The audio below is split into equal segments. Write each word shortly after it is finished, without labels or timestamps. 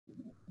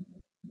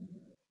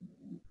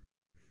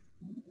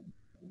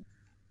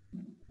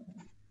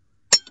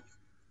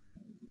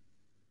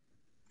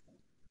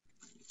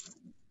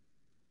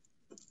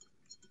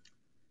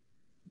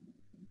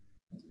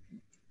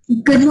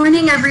Good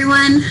morning,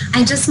 everyone.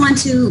 I just want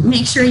to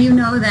make sure you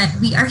know that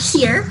we are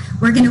here.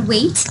 We're going to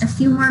wait a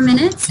few more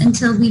minutes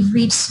until we've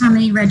reached how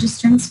many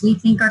registrants we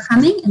think are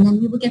coming, and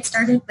then we will get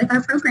started with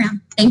our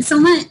program. Thanks so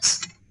much.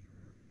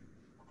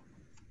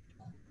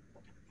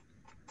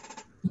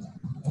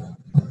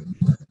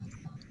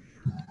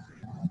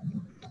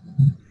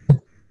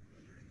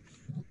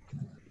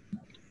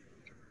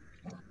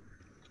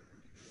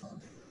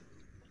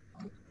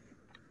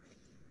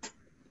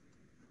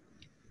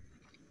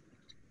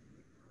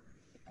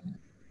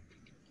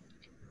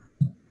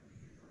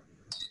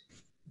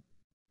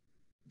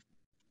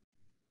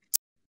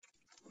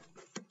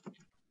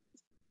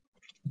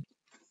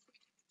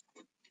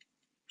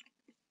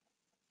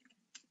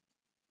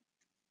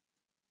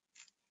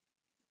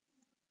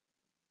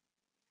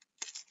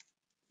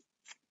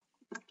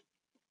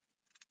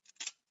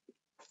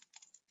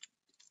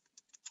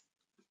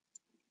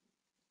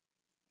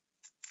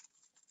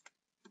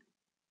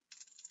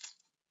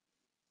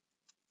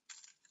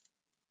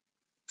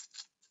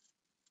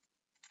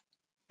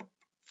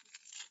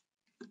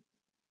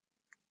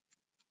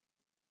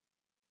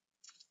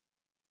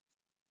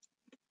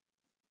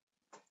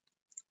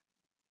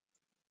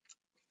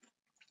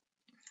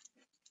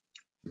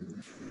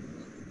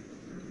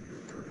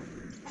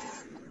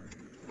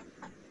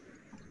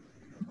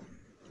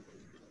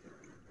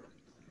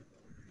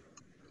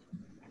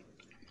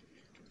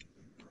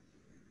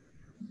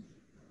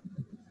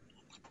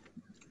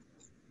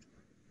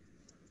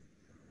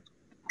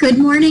 Good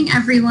morning,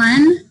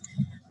 everyone.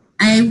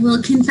 I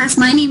will confess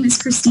my name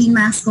is Christine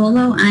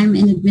Mascolo. I'm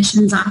an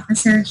admissions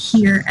officer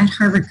here at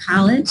Harvard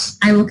College.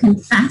 I will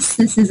confess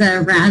this is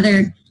a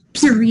rather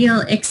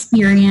surreal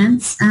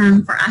experience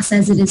for us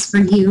as it is for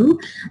you.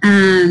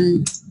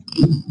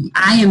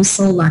 I am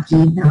so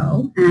lucky,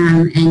 though,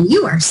 and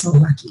you are so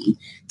lucky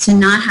to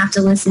not have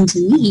to listen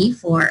to me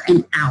for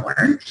an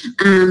hour.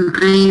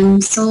 I am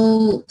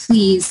so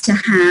pleased to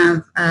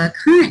have a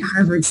current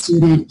Harvard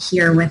student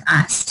here with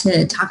us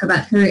to talk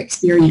about her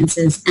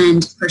experiences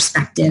and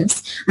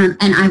perspectives, and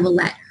I will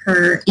let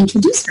her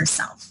introduce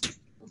herself.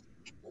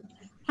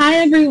 Hi,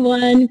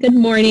 everyone. Good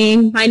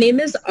morning. My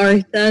name is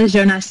Artha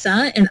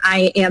Jonassin, and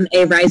I am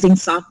a rising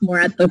sophomore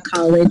at the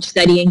college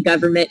studying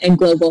government and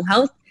global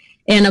health.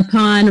 And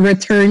upon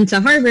return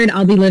to Harvard,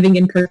 I'll be living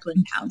in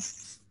Kirkland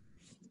House.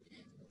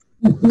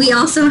 We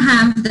also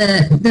have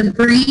the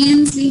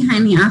brains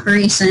behind the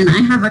operation. I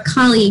have a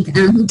colleague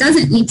who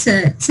doesn't need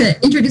to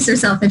introduce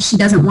herself if she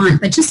doesn't want,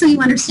 but just so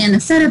you understand the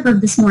setup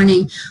of this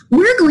morning,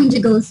 we're going to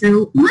go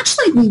through, much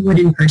like we would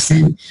in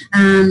person,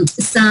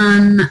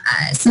 some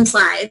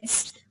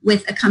slides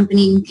with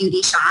accompanying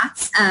beauty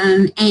shots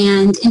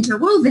and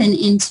interwoven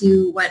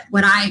into what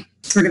I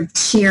sort of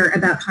share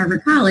about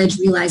Harvard College,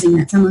 realizing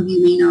that some of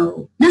you may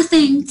know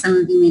nothing, some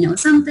of you may know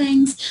some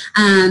things.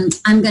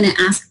 I'm going to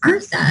ask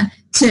Artha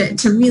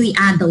to really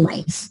add the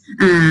life.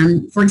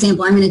 For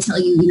example, I'm going to tell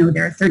you,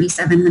 there are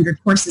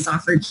 3,700 courses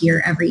offered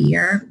here every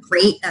year.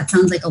 Great, that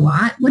sounds like a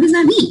lot. What does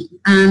that mean?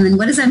 And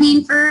what does that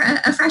mean for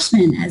a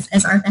freshman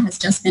as Artha has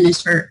just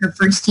finished her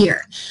first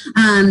year?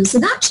 So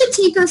that should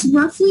take us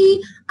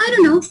roughly,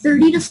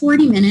 30 to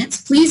 40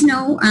 minutes. Please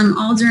know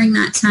all during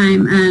that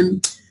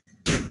time,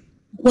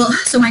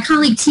 so my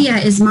colleague Tia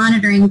is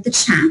monitoring the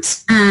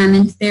chat,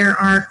 and if there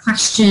are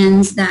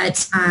questions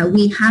that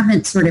we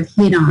haven't sort of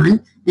hit on,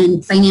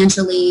 and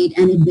financial aid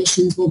and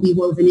admissions will be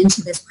woven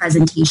into this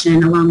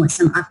presentation along with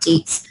some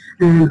updates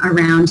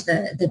around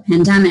the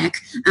pandemic.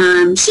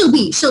 She'll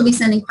be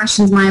sending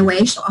questions my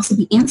way. She'll also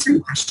be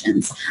answering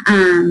questions.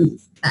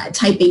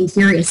 Typing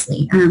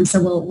furiously. So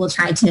we'll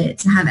try to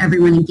have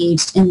everyone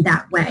engaged in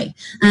that way.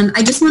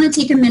 I just want to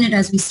take a minute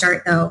as we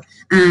start, though,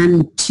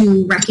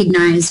 to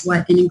recognize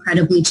what an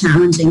incredibly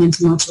challenging and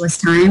tumultuous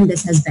time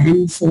this has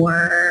been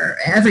for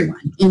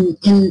everyone in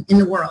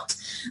the world.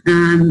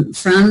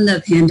 From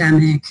the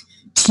pandemic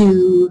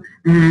to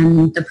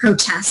the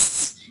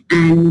protests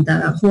and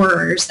the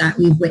horrors that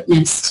we've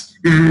witnessed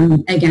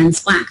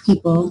against Black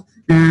people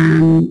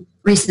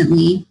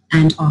recently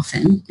and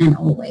often and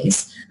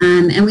always.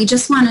 And we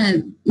just want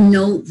to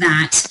note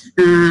that,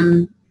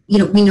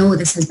 we know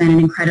this has been an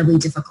incredibly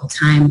difficult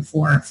time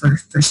for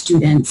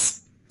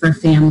students, for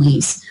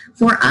families,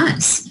 for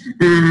us,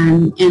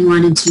 and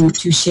wanted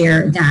to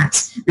share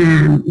that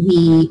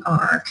we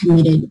are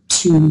committed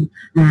to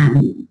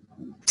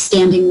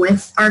standing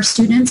with our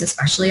students,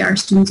 especially our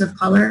students of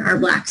color, our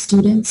Black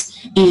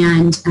students,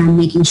 and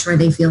making sure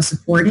they feel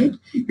supported,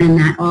 and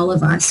that all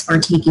of us are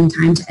taking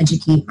time to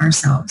educate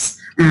ourselves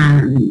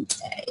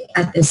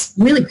at this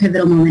really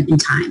pivotal moment in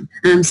time.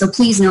 So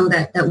please know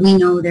that we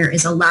know there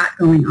is a lot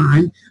going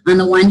on. On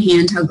the one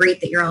hand, how great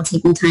that you're all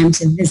taking time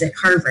to visit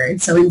Harvard.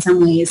 So in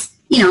some ways,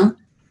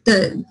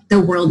 the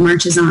world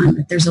marches on,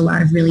 but there's a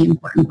lot of really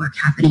important work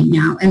happening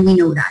now, and we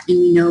know that, and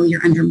we know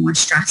you're under more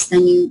stress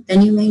than you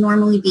may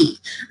normally be.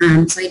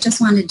 So I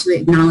just wanted to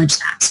acknowledge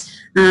that.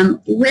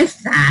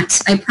 With that,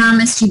 I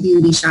promised you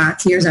beauty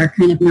shots. Here's our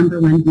kind of number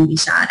one beauty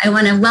shot. I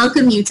want to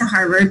welcome you to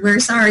Harvard. We're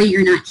sorry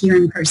you're not here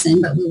in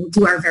person, but we will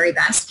do our very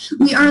best.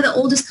 We are the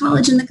oldest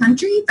college in the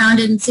country,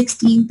 founded in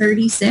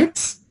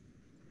 1636.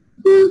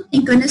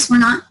 Thank goodness we're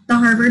not the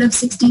Harvard of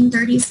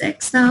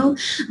 1636, though.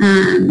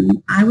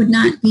 I would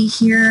not be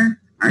here.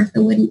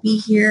 Artha wouldn't be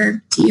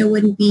here. Tia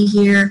wouldn't be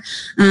here.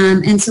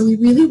 And so we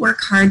really work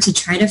hard to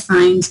try to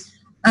find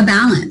a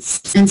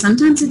balance. And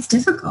sometimes it's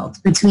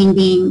difficult between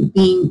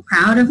being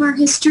proud of our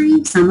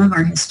history, some of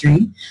our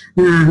history,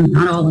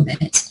 not all of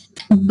it,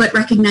 but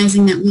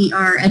recognizing that we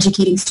are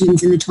educating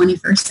students in the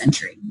 21st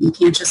century. You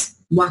can't just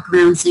walk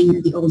around saying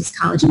you're the oldest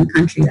college in the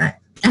country.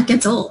 That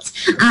gets old.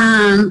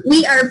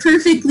 We are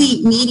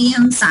perfectly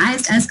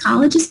medium-sized as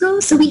colleges go,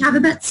 so we have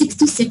about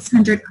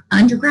 6,600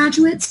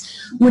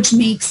 undergraduates, which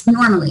makes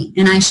normally,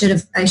 and I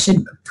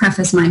should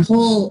preface my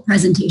whole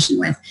presentation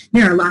with,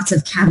 there are lots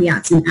of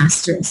caveats and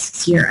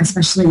asterisks here,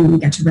 especially when we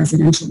get to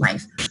residential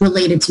life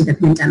related to the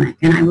pandemic,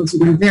 and I will do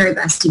my very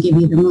best to give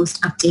you the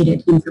most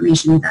updated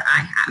information that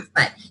I have.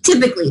 But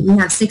typically, we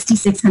have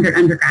 6,600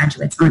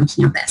 undergraduates on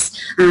campus,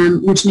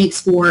 which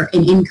makes for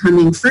an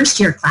incoming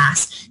first-year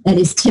class that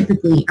is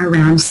typically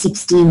around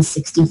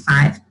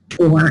 1665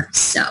 or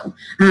so.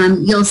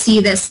 You'll see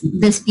this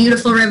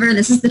beautiful river.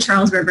 This is the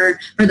Charles River.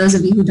 For those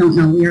of you who don't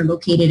know, we are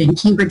located in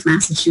Cambridge,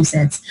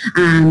 Massachusetts,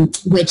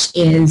 which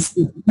is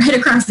right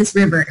across this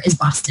river is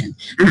Boston.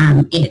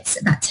 It's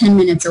about 10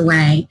 minutes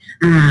away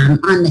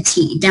on the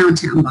T,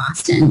 downtown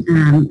Boston.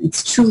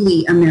 It's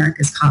truly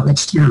America's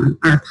college town.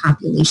 Our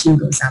population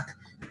goes up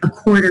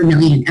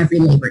 250,000 every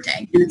Labor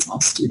Day, and it's all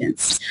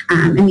students.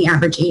 And the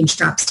average age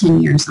drops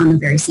 10 years on the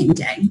very same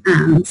day.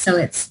 So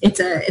it's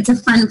a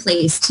fun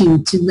place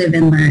to live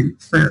and learn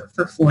for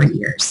 4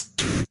 years.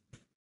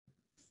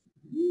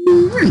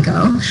 There we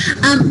go.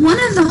 One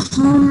of the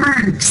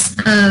hallmarks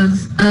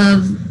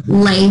of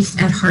life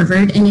at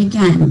Harvard, and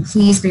again,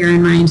 please bear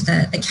in mind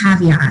the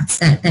caveats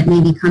that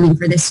may be coming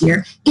for this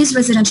year, is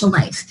residential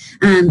life.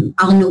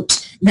 I'll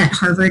note that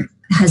Harvard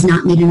has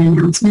not made an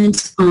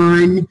announcement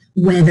on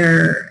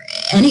whether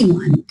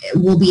anyone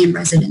will be in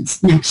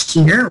residence next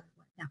year, what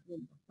that will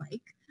look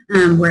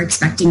like. We're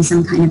expecting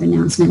some kind of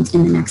announcement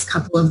in the next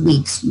couple of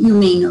weeks. You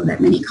may know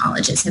that many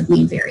colleges have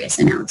made various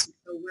announcements.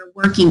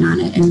 We're working on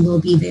it, and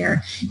we'll be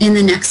there in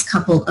the next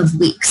couple of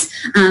weeks.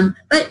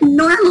 But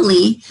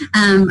normally,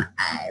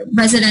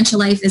 residential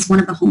life is one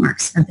of the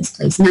hallmarks of this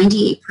place.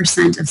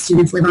 98% of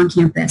students live on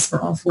campus for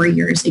all 4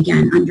 years,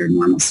 again, under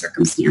normal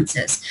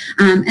circumstances.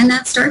 And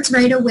that starts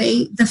right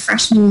away the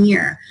freshman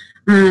year.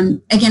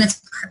 Again,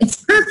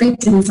 it's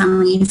perfect in some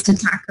ways to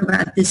talk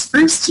about this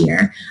first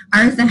year.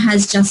 Artha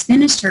has just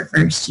finished her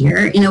first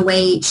year in a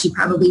way she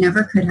probably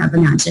never could have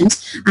imagined,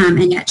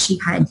 and yet she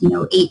had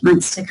 8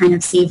 months to kind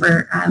of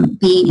savor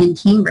being in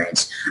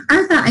Cambridge.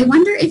 Artha, I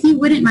wonder if you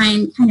wouldn't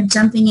mind kind of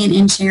jumping in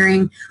and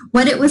sharing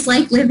what it was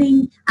like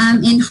living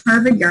in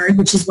Harvard Yard,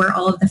 which is where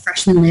all of the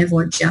freshmen live,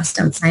 or just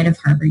outside of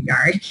Harvard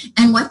Yard,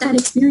 and what that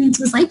experience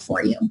was like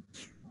for you.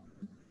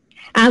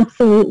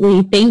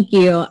 Absolutely. Thank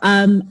you.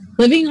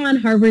 Living on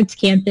Harvard's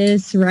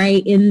campus,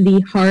 right in the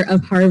heart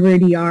of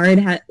Harvard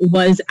Yard,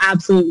 was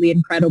absolutely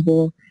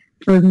incredible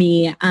for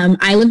me.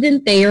 I lived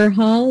in Thayer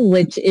Hall,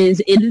 which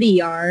is in the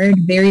Yard,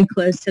 very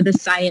close to the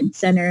Science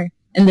Center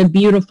and the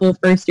beautiful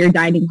first-year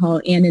dining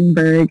hall,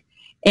 Annenberg.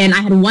 And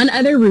I had one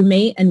other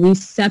roommate, and we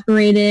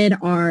separated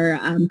our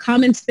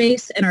common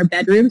space and our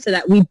bedroom so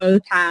that we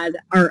both had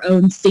our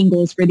own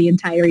singles for the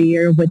entire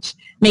year, which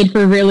made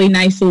for really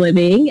nice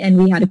living. And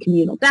we had a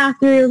communal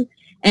bathroom,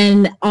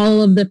 and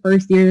all of the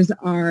first years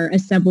are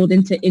assembled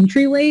into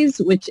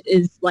entryways, which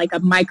is like a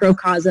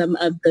microcosm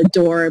of the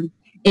dorm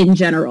in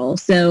general.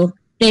 So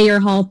Thayer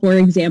Hall, for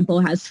example,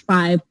 has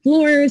 5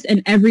 floors,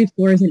 and every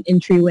floor is an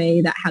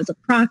entryway that has a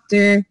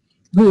proctor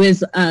who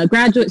is a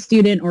graduate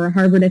student or a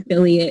Harvard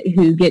affiliate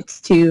who gets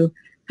to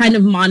kind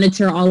of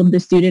monitor all of the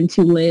students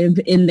who live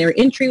in their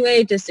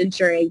entryway, just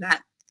ensuring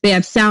that they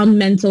have sound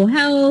mental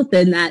health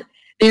and that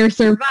they're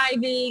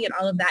surviving and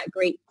all of that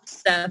great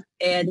stuff.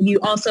 And you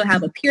also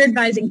have a peer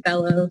advising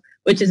fellow,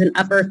 which is an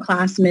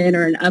upperclassman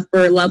or an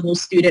upper level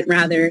student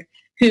rather,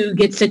 who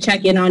gets to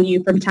check in on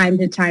you from time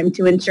to time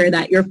to ensure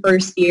that your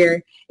first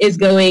year is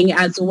going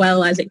as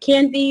well as it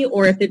can be,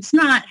 or if it's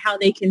not, how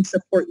they can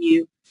support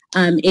you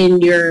in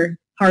your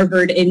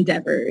Harvard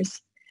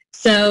endeavors.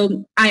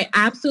 So I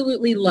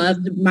absolutely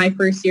loved my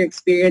first year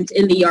experience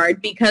in the Yard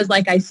because,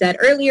 like I said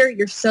earlier,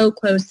 you're so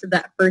close to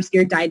that first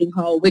year dining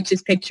hall, which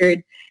is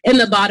pictured in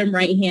the bottom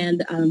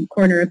right-hand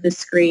corner of the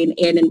screen,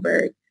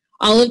 Annenberg.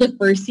 All of the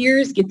first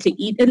years get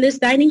to eat in this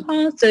dining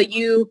hall, so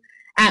you,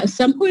 at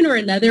some point or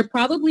another,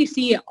 probably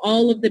see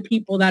all of the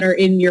people that are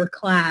in your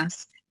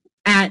class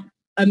at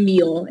a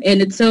meal.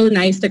 And it's so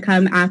nice to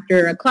come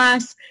after a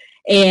class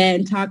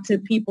and talk to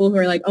people who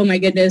are like, oh my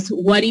goodness,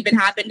 what even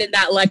happened in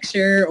that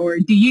lecture? Or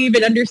do you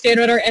even understand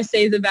what our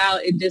essay is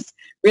about? And just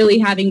really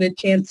having the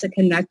chance to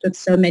connect with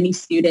so many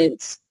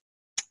students.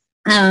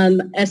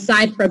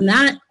 Aside from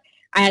that,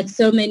 I had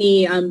so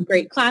many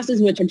great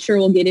classes, which I'm sure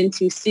we'll get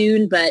into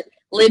soon, but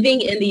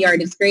living in the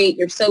yard is great.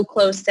 You're so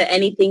close to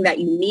anything that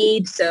you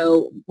need.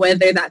 So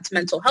whether that's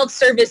mental health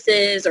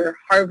services or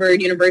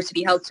Harvard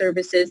University Health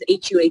Services,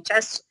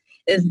 HUHS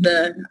is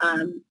the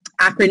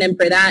acronym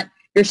for that.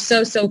 You're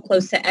so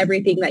close to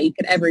everything that you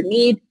could ever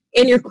need.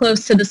 And you're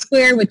close to the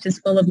square, which is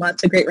full of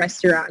lots of great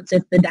restaurants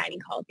if the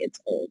dining hall gets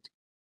old.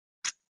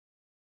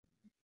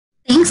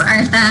 Thanks,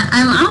 Artha.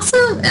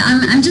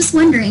 I'm just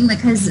wondering,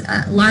 because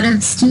a lot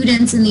of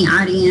students in the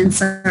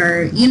audience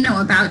are,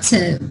 about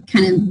to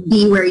kind of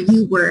be where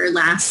you were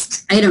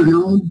last, I don't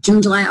know,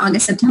 June, July,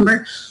 August,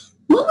 September.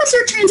 What was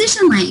your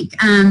transition like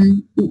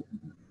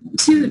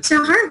to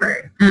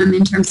Harvard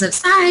in terms of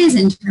size,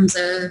 in terms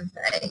of,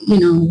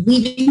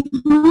 leaving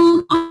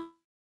home?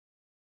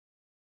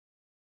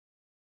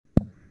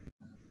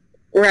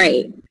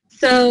 Right.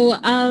 So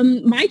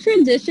my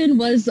transition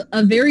was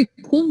a very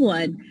cool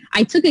one.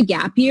 I took a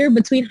gap year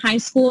between high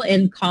school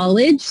and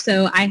college.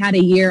 So I had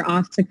a year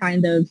off to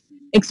kind of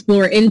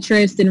explore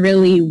interest and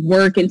really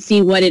work and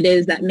see what it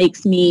is that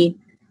makes me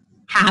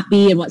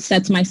happy and what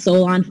sets my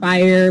soul on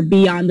fire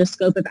beyond the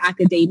scope of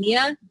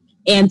academia.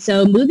 And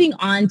so moving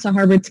on to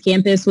Harvard's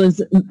campus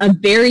was a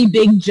very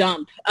big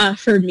jump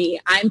for me.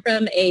 I'm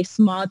from a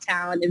small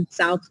town in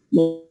South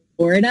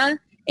Florida.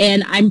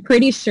 And I'm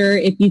pretty sure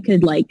if you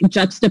could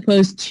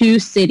juxtapose two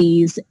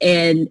cities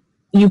and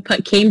you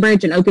put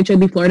Cambridge and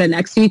Okeechobee, Florida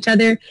next to each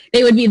other,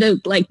 they would be the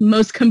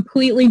most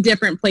completely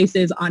different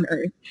places on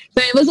earth.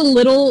 So it was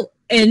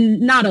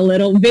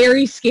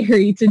very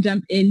scary to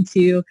jump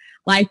into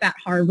life at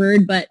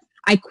Harvard, but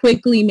I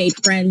quickly made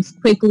friends,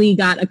 quickly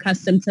got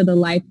accustomed to the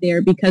life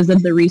there because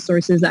of the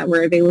resources that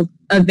were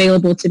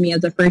available to me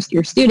as a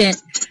first-year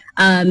student.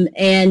 And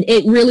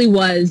it really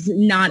was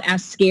not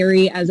as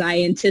scary as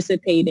I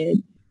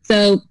anticipated.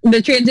 So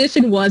the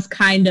transition was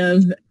kind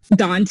of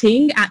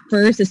daunting at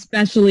first,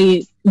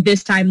 especially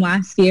this time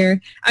last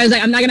year. I was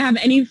like, I'm not going to have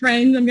any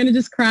friends. I'm going to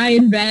just cry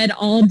in bed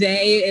all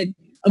day. And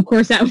of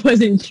course, that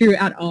wasn't true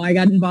at all. I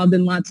got involved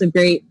in lots of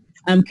great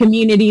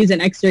communities and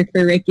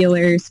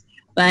extracurriculars.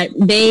 But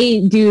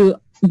they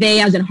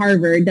as in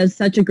Harvard, does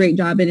such a great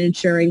job in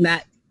ensuring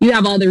that you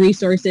have all the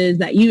resources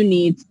that you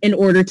need in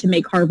order to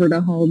make Harvard a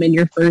home in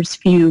your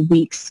first few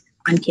weeks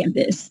on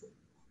campus.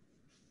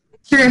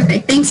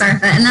 Terrific. Thanks,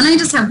 Artha. And then I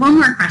just have one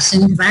more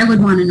question because I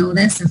would want to know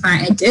this if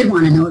I did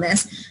want to know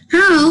this.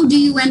 How do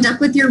you end up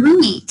with your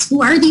roommates?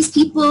 Who are these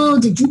people?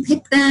 Did you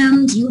pick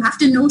them? Do you have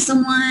to know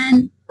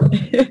someone?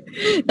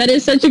 That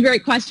is such a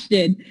great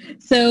question.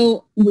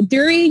 So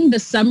during the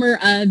summer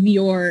of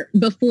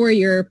before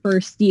your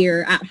first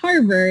year at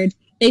Harvard,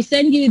 they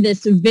send you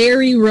this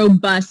very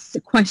robust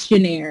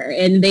questionnaire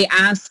and they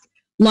ask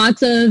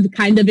lots of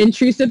kind of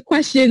intrusive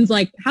questions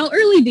like, how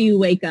early do you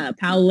wake up?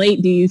 How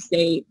late do you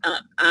stay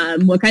up?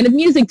 What kind of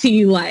music do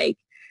you like?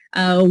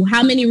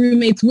 How many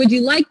roommates would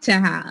you like to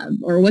have?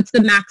 Or what's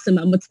the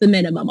maximum? What's the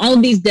minimum? All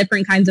of these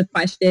different kinds of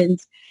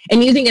questions.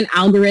 And using an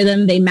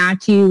algorithm, they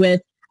match you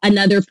with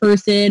another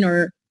person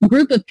or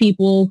group of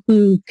people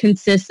who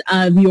consist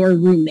of your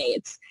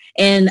roommates.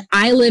 And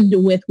I lived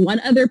with one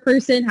other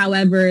person.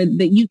 However,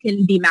 that you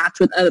can be matched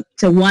with up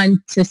to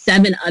 1 to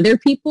 7 other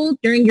people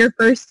during your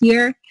first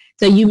year.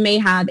 So you may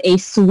have a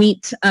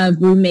suite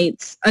of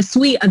roommates, a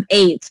suite of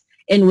 8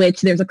 in which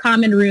there's a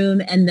common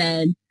room and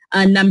then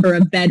a number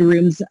of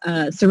bedrooms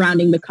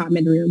surrounding the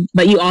common room,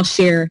 but you all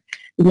share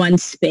one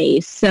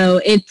space.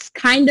 So it's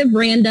kind of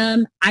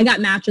random. I got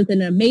matched with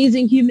an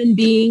amazing human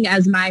being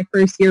as my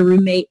first year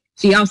roommate.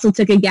 She also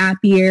took a gap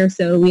year,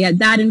 so we had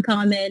that in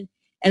common.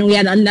 And we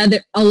had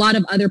a lot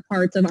of other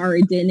parts of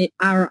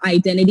our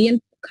identity in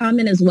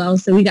common as well.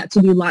 So we got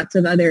to do lots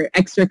of other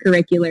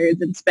extracurriculars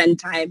and spend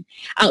time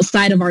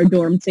outside of our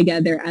dorm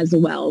together as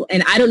well.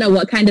 And I don't know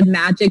what kind of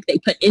magic they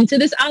put into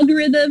this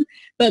algorithm,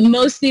 but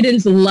most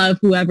students love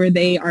whoever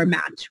they are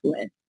matched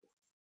with.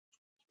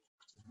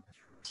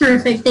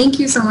 Terrific. Thank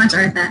you so much,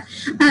 Artha.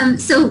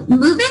 So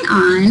moving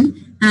on,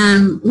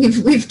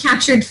 we've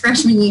captured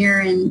freshman year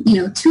in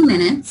 2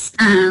 minutes,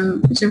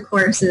 which of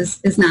course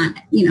is not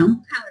how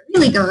it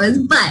really goes.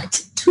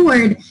 But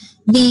toward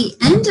the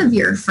end of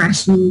your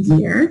freshman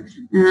year,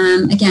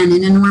 again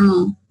in a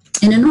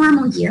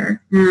normal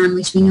year,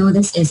 which we know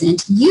this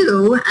isn't,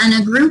 you and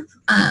a group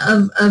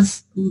of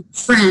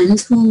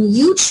friends whom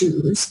you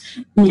choose.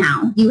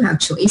 Now you have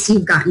choice.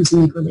 You've gotten to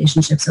make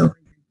relationships over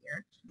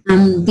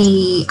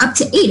the up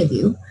to 8 of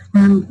you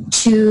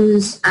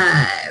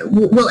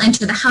will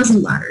enter the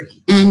housing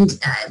lottery. And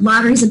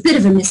lottery is a bit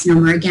of a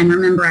misnomer. Again,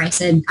 remember I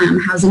said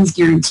housing is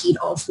guaranteed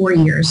all 4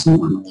 years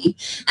normally,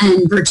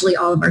 and virtually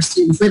all of our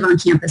students live on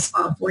campus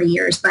all 4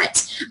 years.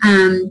 But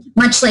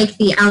much like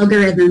the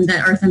algorithm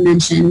that Artha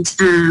mentioned,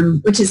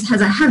 which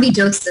has a heavy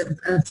dose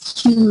of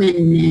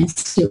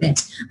humanness to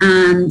it,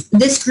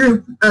 this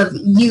group of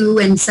you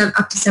and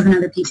up to 7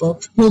 other people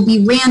will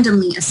be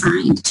randomly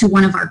assigned to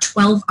one of our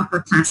 12 upper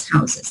class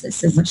houses.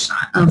 This is a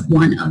shot of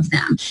one of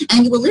them.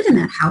 And you will live in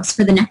that house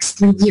for the next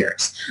 3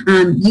 years.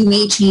 You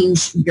may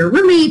change your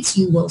roommates,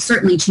 you will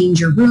certainly change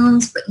your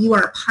rooms, but you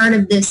are a part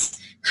of this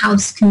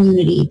house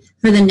community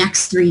for the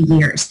next 3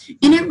 years.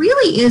 And it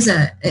really is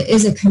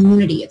a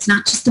community. It's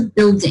not just a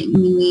building. I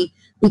mean,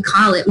 we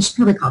call it, we should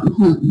probably call them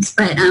homes,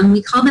 but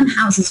we call them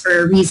houses for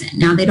a reason.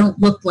 Now, they don't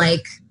look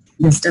like,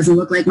 this doesn't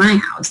look like my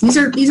house. These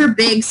are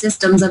big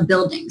systems of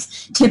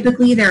buildings.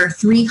 Typically, there are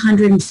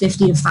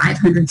 350 to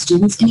 500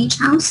 students in each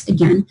house.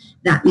 Again,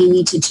 that may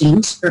need to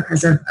change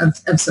because of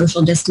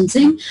social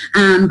distancing.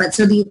 But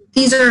so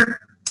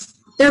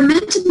they're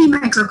meant to be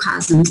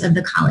microcosms of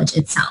the college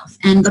itself.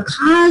 And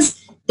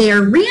because they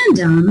are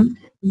random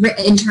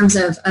in terms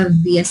of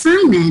the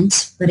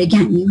assignment, but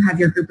again, you have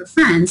your group of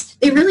friends,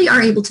 they really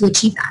are able to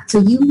achieve that. So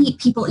you meet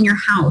people in your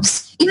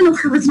house, even though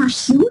Harvard's not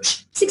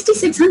huge,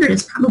 6,600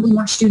 is probably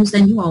more students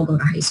than you all go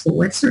to high school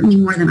with, certainly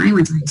more than I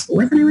went to high school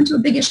with, and I went to a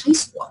biggish high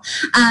school.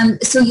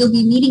 So you'll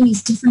be meeting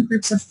these different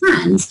groups of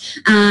friends,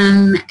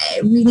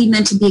 really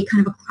meant to be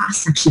kind of a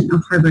cross-section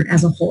of Harvard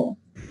as a whole.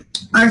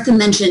 Artha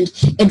mentioned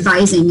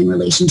advising in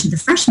relation to the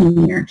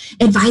freshman year.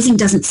 Advising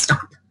doesn't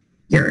stop.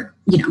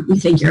 You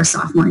think you're a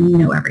sophomore and you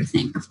know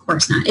everything. Of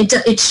course not.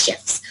 It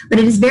shifts, but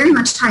it is very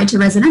much tied to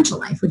residential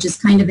life, which is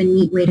kind of a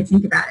neat way to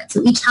think about it.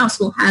 So each house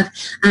will have,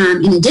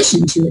 in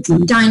addition to its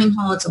own dining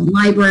hall, its own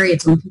library,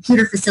 its own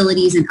computer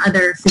facilities, and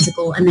other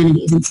physical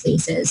amenities and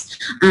spaces,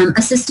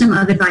 a system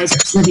of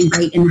advisors living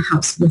right in the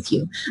house with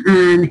you.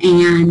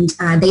 And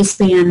they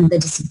span the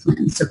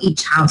disciplines. So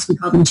each house, we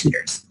call them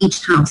tutors.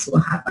 Each house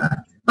will have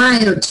a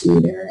bio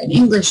tutor, an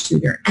English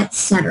tutor,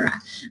 etc.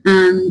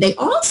 They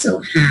also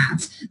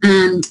have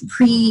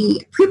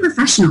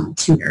pre-professional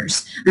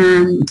tutors.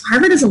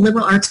 Harvard is a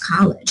liberal arts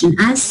college, and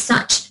as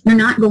such, you're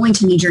not going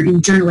to major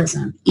in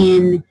journalism.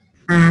 Even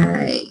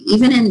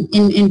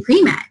in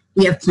pre-med,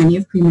 we have plenty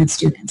of pre-med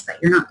students,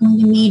 but you're not going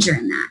to major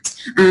in that.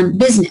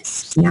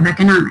 Business, we have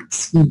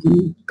economics. You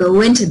can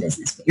go into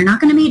business, but you're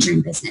not going to major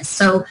in business.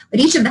 But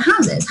each of the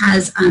houses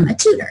has a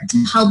tutor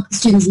to help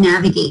students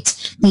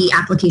navigate the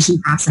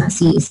application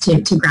processes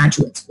to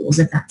graduate schools,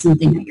 if that's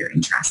something that you're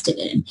interested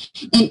in.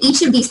 And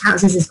each of these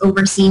houses is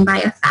overseen by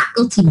a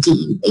faculty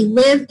dean. They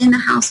live in the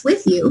house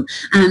with you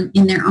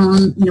in their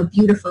own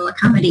beautiful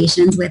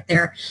accommodations with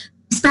their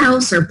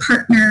spouse or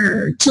partner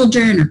or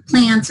children or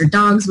plants or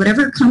dogs,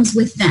 whatever comes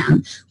with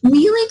them,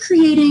 really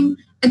creating,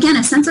 again,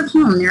 a sense of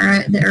home.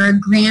 They're a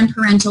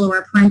grandparental or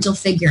a parental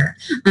figure,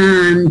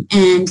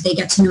 and they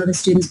get to know the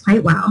students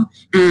quite well,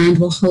 and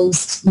will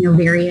host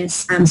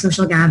various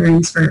social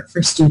gatherings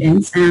for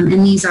students.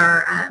 And these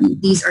are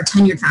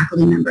tenured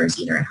faculty members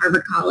either at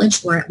Harvard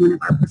College or at one of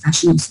our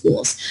professional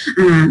schools.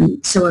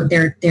 So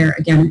they're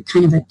again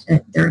kind of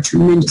they're a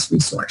tremendous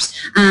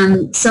resource.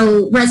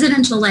 So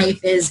residential life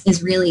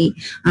is really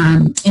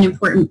an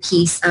important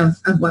piece of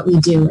what we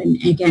do. And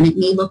again, it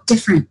may look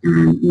different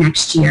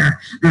next year.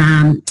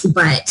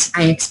 But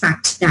I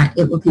expect that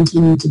it will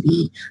continue to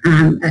be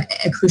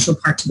a crucial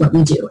part to what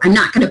we do. I'm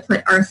not going to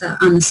put Artha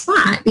on the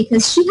spot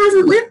because she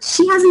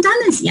hasn't done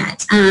this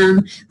yet.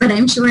 But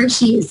I'm sure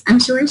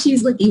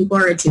she's looking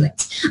forward to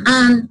it.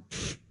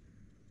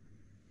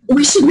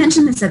 We should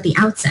mention this at the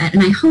outset,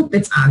 and I hope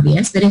it's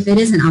obvious, but if it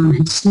isn't, I'll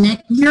mention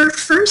it. Your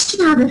first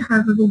job at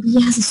Harvard will be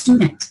as a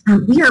student.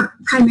 We are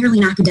primarily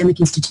an academic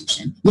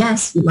institution.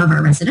 Yes, we love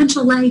our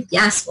residential life.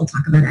 Yes, we'll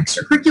talk about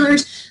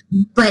extracurriculars,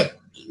 but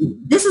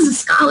this is a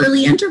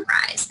scholarly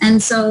enterprise.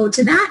 And so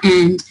to that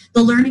end,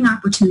 the learning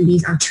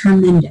opportunities are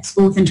tremendous,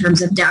 both in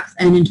terms of depth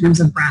and in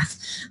terms of breadth.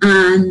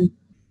 I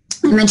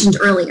mentioned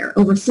earlier,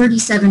 over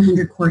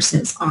 3,700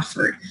 courses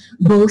offered,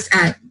 both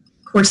at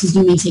courses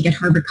you may take at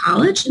Harvard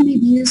College, and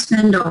maybe you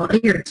spend all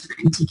your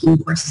time taking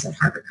courses at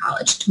Harvard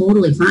College,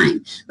 totally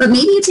fine. But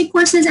maybe you take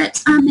courses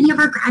at many of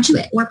our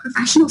graduate or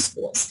professional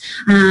schools.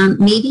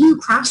 Maybe you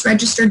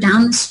cross-register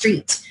down the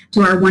street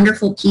to our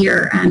wonderful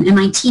peer,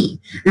 MIT,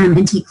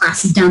 and take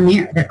classes down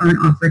there that aren't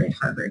offered at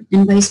Harvard,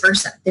 and vice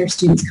versa. Their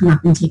students come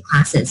up and take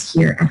classes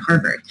here at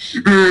Harvard.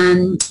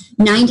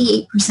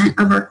 98%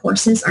 of our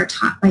courses are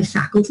taught by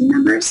faculty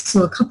members,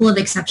 so a couple of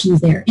exceptions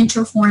there.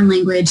 Intro foreign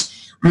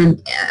language,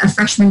 a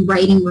freshman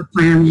writing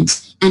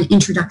requirement, and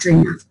introductory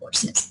math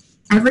courses.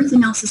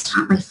 Everything else is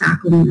taught by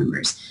faculty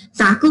members.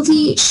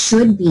 Faculty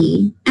should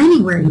be,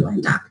 anywhere you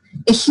end up,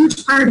 a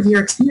huge part of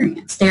your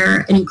experience.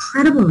 They're an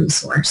incredible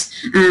resource.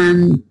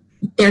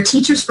 They're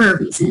teachers for a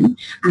reason.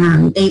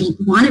 They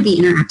want to be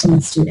interacting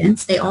with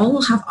students. They all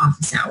will have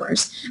office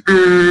hours.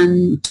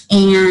 And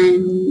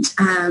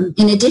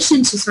in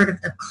addition to sort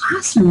of the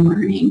classroom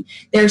learning,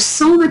 there's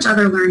so much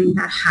other learning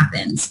that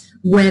happens,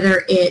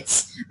 whether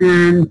it's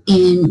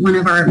in one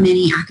of our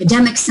many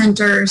academic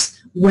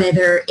centers,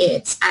 whether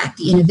it's at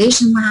the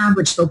Innovation Lab,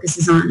 which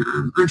focuses on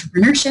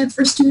entrepreneurship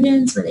for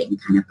students, where they can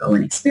kind of go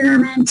and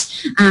experiment.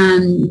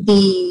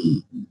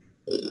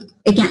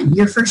 Again,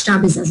 your first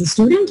job is as a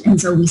student,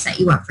 and so we set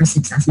you up for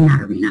success in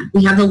that arena.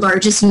 We have the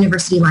largest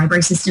university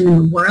library system in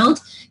the world,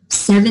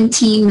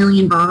 17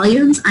 million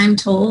volumes, I'm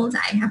told.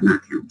 I have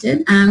not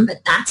counted, but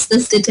that's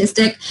the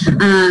statistic,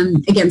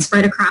 again,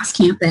 spread across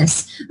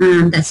campus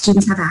that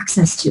students have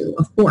access to,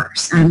 of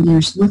course.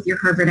 With your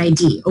Harvard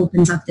ID,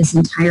 opens up this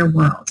entire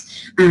world.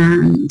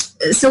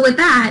 So with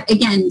that,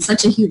 again,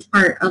 such a huge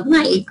part of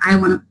life, I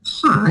want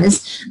to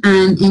pause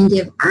and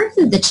give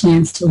Arthur the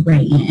chance to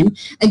weigh in.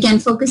 Again,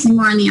 focusing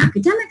more on the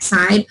academic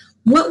side,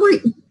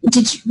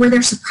 were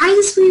there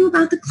surprises for you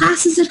about the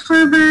classes at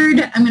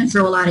Harvard? I'm going to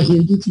throw a lot at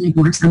you. You can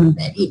ignore some of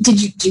it.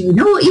 Do you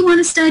know what you want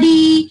to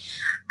study?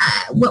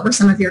 What were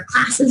some of your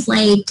classes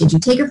like? Did you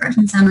take a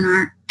freshman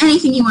seminar?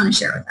 Anything you want to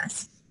share with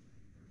us?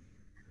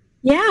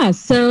 Yeah,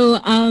 so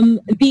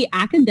the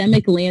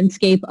academic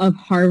landscape of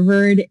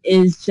Harvard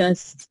is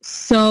just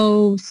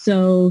so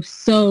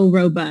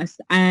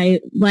robust.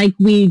 Like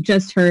we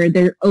just heard,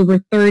 there are over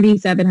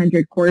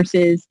 3,700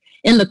 courses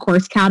in the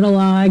course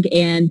catalog,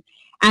 and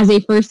as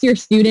a first-year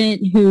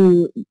student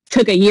who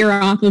took a year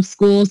off of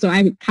school, so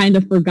I kind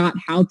of forgot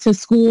how to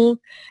school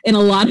in a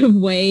lot of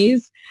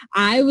ways,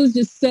 I was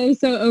just so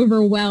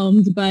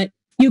overwhelmed. But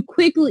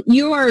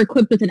you are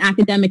equipped with an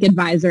academic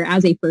advisor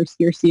as a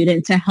first-year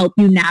student to help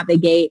you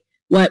navigate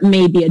what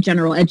may be a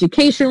general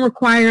education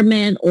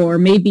requirement, or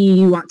maybe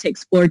you want to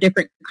explore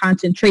different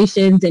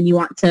concentrations and you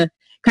want to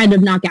kind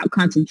of knock out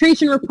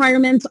concentration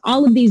requirements.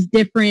 All of these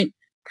different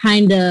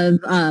kind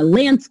of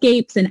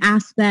landscapes and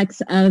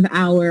aspects of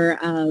our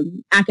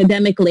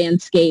academic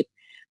landscape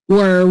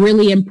were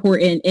really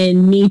important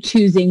in me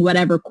choosing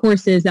whatever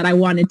courses that I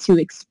wanted to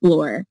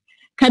explore.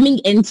 Coming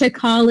into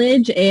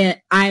college,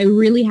 I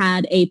really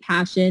had a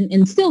passion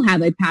and still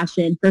have a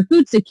passion for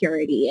food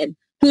security and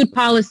food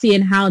policy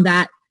and how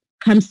that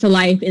comes to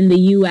life in the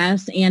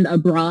U.S. and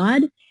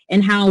abroad,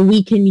 and how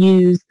we can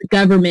use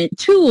government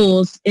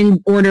tools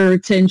in order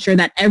to ensure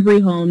that every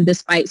home,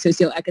 despite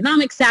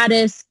socioeconomic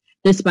status,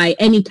 despite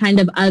any kind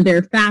of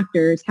other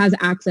factors, has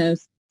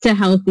access to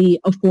healthy,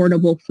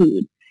 affordable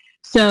food.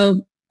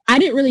 So I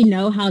didn't really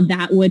know how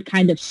that would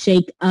kind of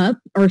shake up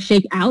or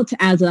shake out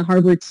as a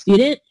Harvard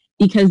student,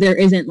 because there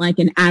isn't like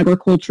an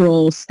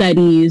agricultural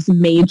studies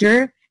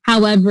major.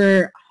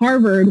 However,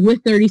 Harvard,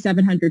 with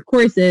 3,700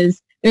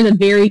 courses, there's a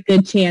very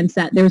good chance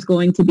that there's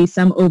going to be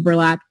some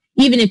overlap,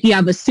 even if you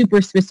have a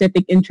super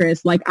specific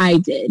interest like I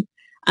did.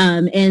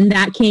 And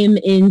that came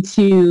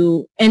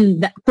into,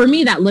 for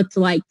me, that looked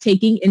like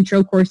taking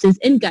intro courses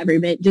in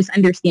government, just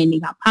understanding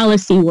how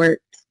policy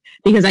works,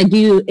 because I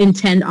do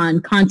intend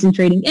on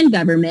concentrating in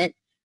government.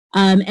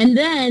 And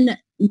then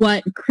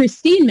what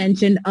Christine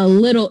mentioned a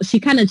little, she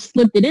kind of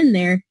slipped it in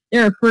there.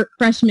 There are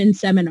freshman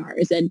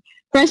seminars, and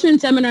freshman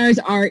seminars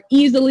are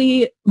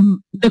easily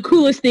the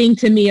coolest thing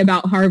to me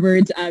about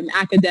Harvard's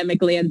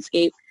academic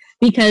landscape,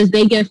 because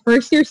they give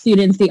first-year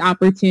students the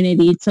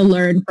opportunity to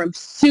learn from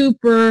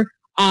super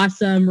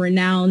awesome,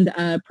 renowned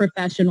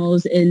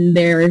professionals in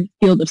their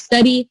field of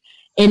study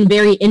in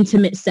very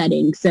intimate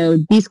settings. So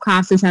these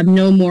classes have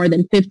no more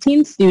than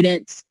 15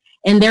 students,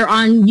 and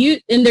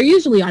they're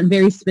usually on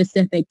very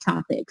specific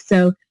topics.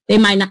 So they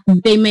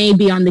may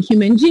be on the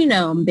human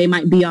genome, they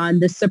might be on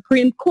the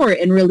Supreme Court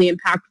and really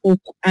impactful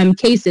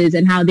cases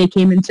and how they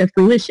came into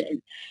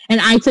fruition. And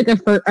I took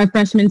a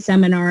freshman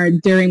seminar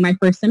during my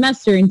first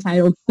semester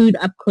entitled Food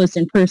Up Close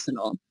and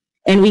Personal.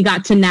 And we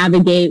got to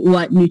navigate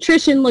what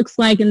nutrition looks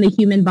like in the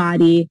human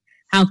body,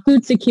 how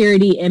food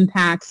security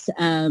impacts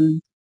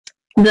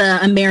the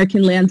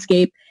American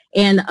landscape,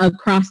 and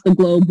across the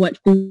globe, what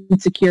food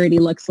security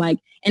looks like.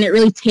 And it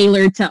really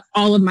tailored to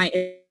all of my...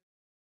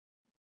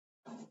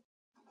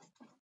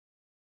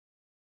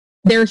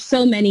 There are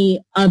so many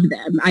of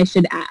them, I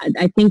should add.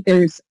 I think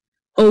there's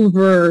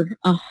over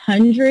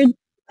 100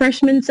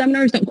 freshman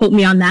seminars. Don't quote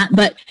me on that,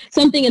 but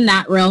something in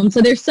that realm.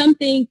 So there's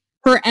something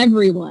for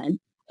everyone.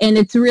 And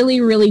it's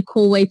really, really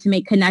cool way to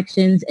make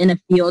connections in a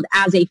field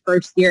as a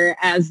first year,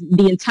 as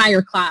the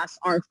entire class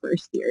are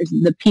first years,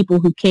 the people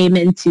who came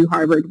into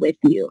Harvard with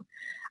you.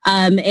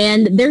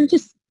 And there's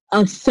just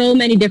so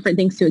many different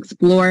things to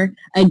explore.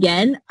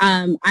 Again,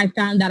 I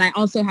found that I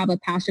also have a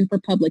passion for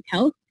public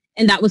health,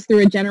 and that was through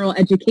a general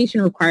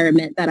education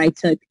requirement that I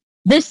took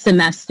this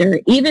semester.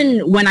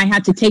 Even when I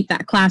had to take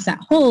that class at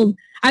home,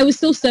 I was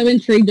still so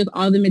intrigued with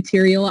all the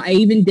material. I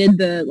even did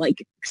the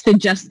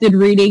suggested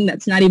reading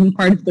that's not even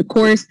part of the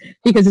course,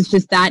 because it's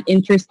just that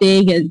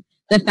interesting, and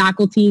the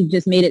faculty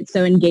just made it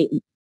so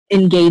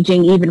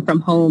engaging even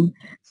from home.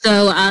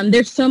 So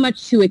there's so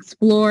much to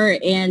explore,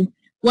 and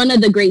one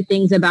of the great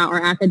things about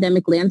our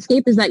academic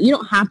landscape is that you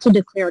don't have to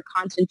declare a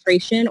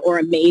concentration or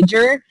a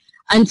major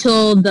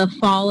until the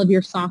fall of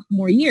your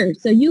sophomore year.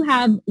 So you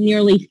have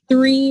nearly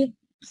 3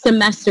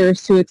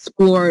 semesters to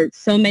explore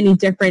so many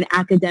different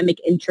academic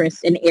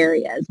interests and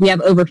areas. We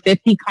have over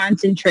 50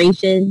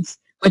 concentrations,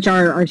 which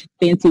are our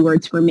fancy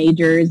words for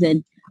majors,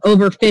 and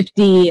over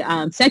 50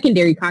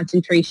 secondary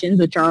concentrations,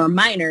 which are our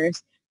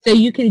minors. So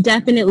you can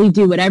definitely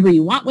do whatever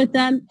you want with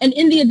them. And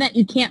in the event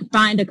you can't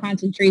find a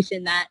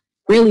concentration that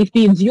really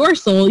feeds your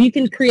soul, you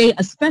can create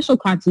a special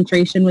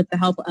concentration with the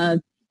help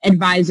of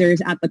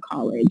advisors at the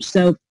college.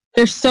 So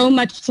there's so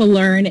much to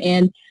learn,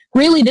 and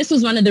really, this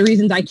was one of the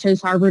reasons I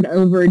chose Harvard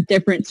over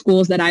different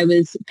schools that I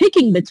was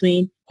picking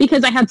between,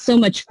 because I had so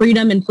much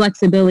freedom and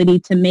flexibility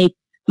to make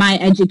my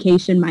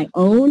education my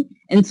own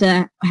and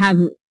to have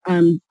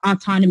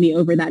autonomy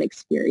over that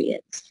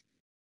experience.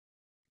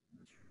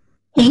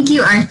 Thank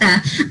you,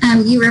 Artha.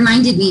 You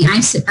reminded me.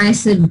 I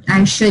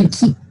should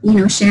keep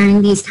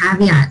sharing these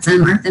caveats.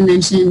 Artha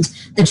mentioned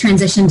the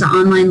transition to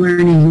online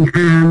learning,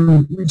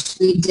 which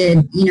we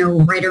did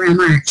right around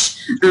March.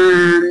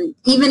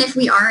 Even if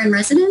we are in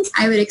residence,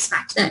 I would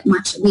expect that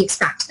much. We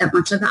expect that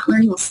much of that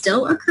learning will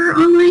still occur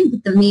online.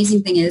 But the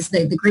amazing thing is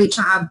the great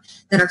job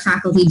that our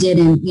faculty did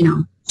in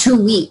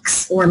 2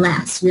 weeks or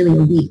less, really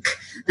a week.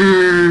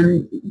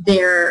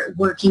 They're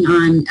working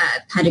on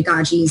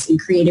pedagogies and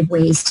creative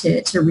ways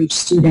to reach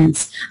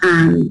students.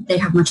 They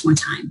have much more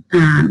time.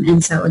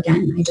 And so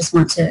again, I just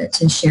want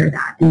to share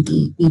that and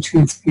be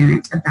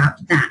transparent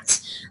about that.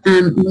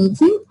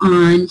 Moving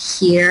on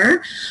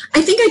here,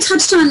 I think I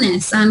touched on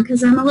this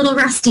because I'm a little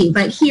rusty,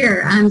 but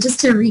here, just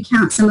to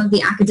recount some of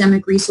the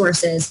academic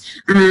resources.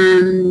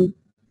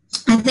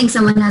 I think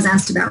someone has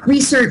asked about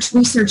research.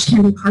 Research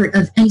can be part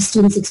of any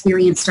student's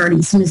experience starting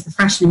as soon as the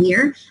freshman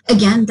year.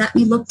 Again, that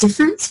may look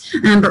different,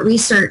 but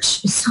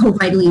research is so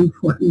vitally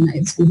important,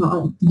 as we've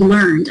all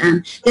learned.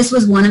 This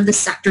was one of the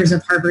sectors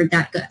of Harvard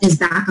that is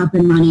back up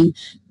and running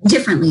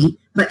differently,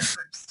 but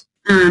first.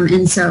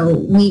 And so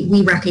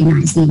we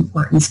recognize the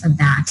importance of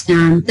that.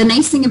 The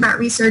nice thing about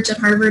research at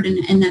Harvard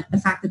and that the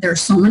fact that there are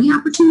so many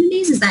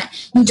opportunities is that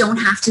you don't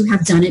have to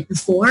have done it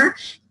before.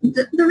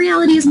 The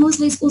reality is most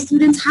high school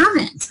students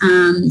haven't.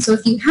 So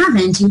if you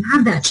haven't, you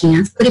have that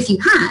chance. But if you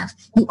have,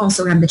 you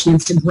also have the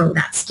chance to grow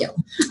that skill.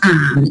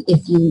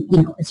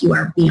 If you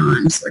are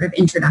beyond sort of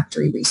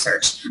introductory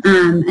research.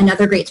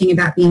 Another great thing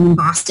about being in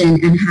Boston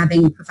and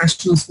having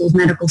professional schools,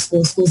 medical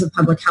schools, schools of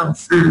public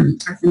health,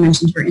 Arthur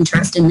mentioned her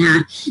interest in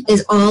that,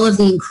 is all of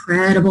the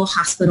incredible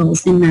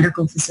hospitals and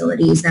medical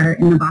facilities that are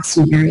in the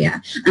Boston area,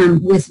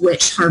 with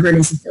which Harvard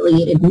is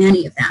affiliated,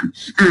 many of them,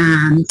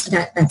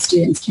 that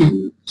students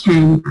can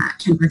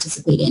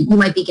participate in. You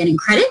might be getting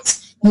credit.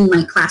 You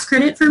might class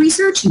credit for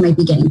research. You might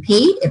be getting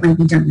paid. It might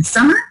be during the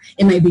summer.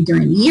 It might be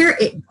during the year.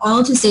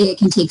 All to say it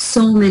can take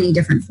so many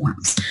different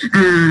forms.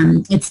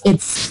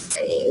 It's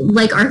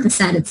like Arthur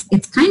said,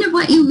 it's kind of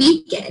what you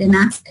make it. And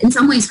that's in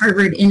some ways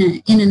Harvard in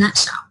a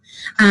nutshell.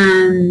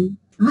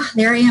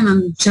 There I am.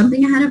 I'm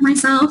jumping ahead of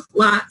myself.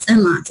 Lots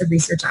and lots of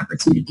research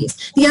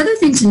opportunities. The other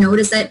thing to note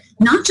is that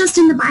not just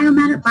in the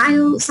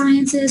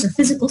biosciences or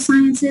physical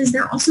sciences,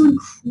 there are also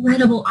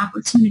incredible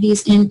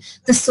opportunities in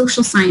the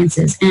social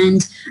sciences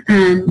and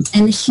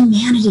the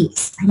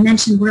humanities. I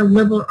mentioned we're a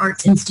liberal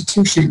arts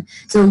institution,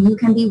 so you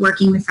can be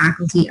working with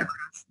faculty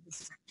across the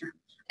spectrum.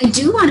 I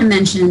do want to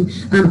mention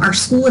our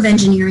School of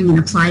Engineering and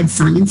Applied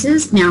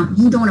Sciences. Now,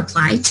 you don't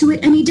apply to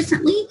it any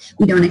differently.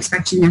 We don't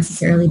expect you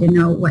necessarily to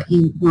know what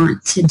you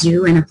want to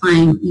do, and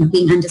applying,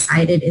 being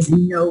undecided is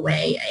in no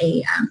way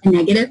a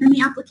negative in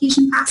the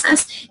application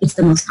process. It's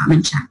the most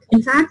common check,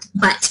 in fact.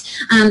 But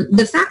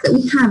the fact that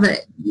we have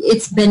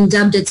it's been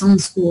dubbed its own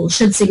school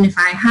should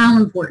signify how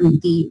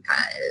important the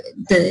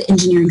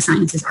engineering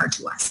sciences are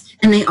to us,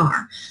 and they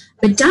are.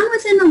 But done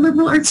within the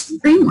liberal arts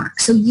framework.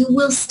 So you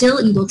will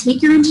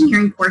take your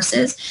engineering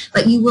courses,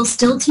 but you will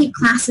still take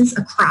classes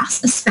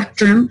across a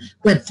spectrum,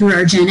 through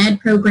our Gen Ed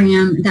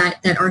program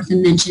that Arthur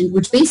mentioned,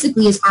 which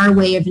basically is our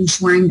way of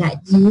ensuring that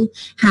you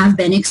have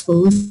been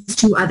exposed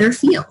to other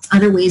fields,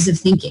 other ways of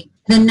thinking.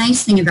 The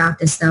nice thing about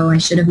this, though, I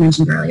should have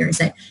mentioned earlier, is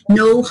that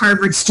no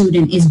Harvard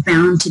student is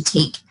bound to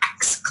take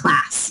X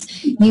class.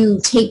 You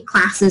take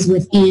classes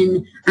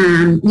within,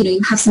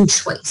 you have some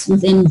choice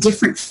within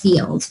different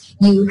fields.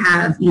 You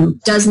have,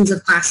 dozens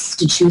of classes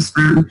to choose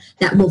from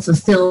that will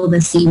fulfill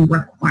the same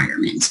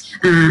requirement.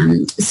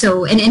 And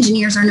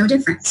engineers are no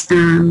different.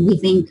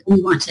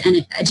 We want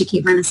to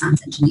educate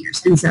Renaissance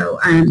engineers. And so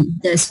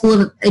the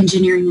School of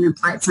Engineering and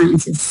Applied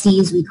Sciences,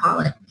 SEAS we call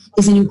it,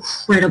 is an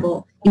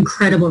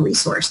incredible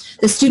resource.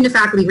 The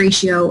student-to-faculty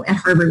ratio at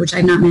Harvard, which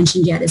I've not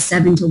mentioned yet, is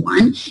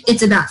 7-to-1.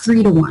 It's about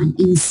 3-to-1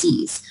 in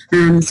SEAS.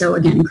 So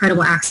again,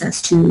 incredible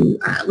access to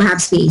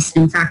lab space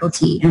and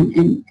faculty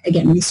and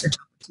again, research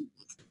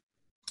opportunities.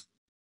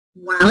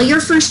 While your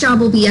first job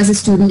will be as a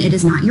student, it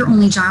is not your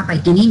only job by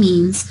any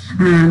means.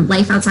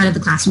 Life outside of the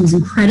classroom is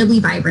incredibly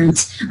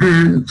vibrant.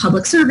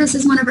 Public service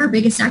is one of our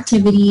biggest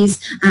activities.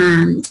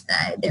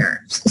 There are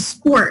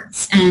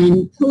sports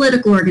and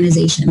political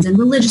organizations and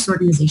religious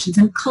organizations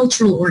and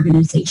cultural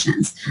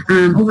organizations,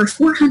 over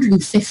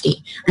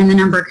 450. And the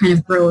number kind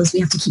of grows. We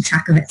have to keep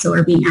track of it so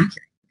we're being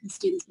accurate.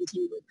 Students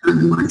continually come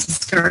and want to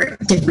start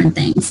different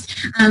things.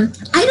 I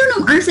don't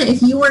know, Artha,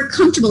 if you are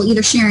comfortable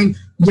either sharing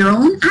your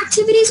own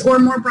activities or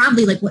more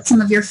broadly, like what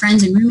some of your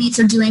friends and roommates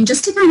are doing,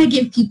 just to kind of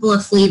give people a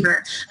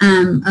flavor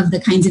of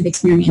the kinds of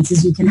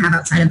experiences you can have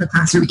outside of the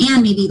classroom,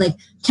 and maybe like,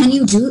 how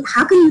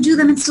can you do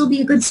them and still be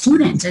a good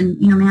student and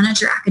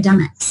manage your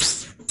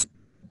academics?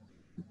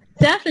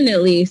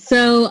 Definitely.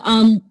 So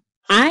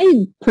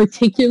I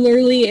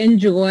particularly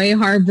enjoy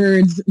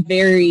Harvard's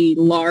very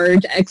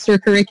large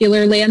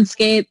extracurricular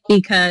landscape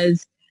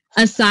because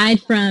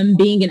aside from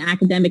being an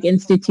academic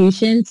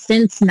institution,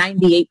 since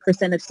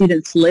 98% of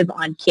students live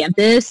on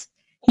campus,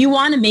 you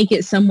want to make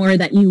it somewhere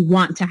that you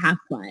want to have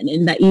fun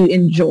and that you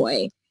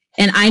enjoy.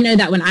 And I know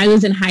that when I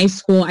was in high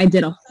school, I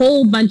did a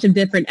whole bunch of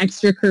different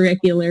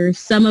extracurriculars,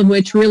 some of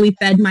which really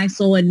fed my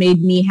soul and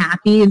made me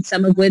happy, and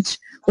some of which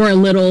were a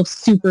little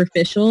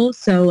superficial.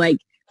 So like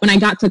when I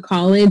got to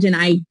college and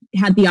I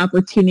had the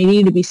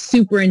opportunity to be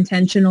super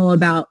intentional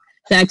about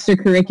the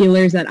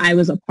extracurriculars that I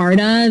was a part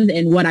of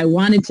and what I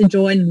wanted to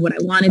join and what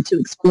I wanted to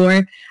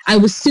explore, I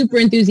was super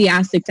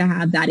enthusiastic to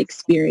have that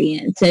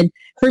experience. And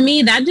for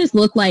me, that just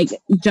looked like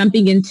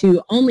jumping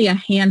into only a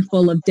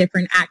handful of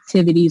different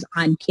activities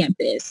on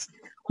campus.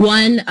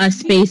 One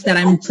space that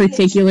I'm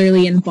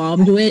particularly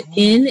involved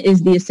in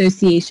is the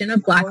Association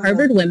of Black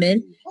Harvard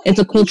Women. It's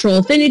a cultural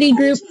affinity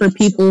group for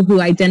people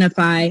who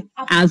identify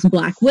as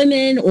Black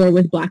women or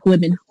with Black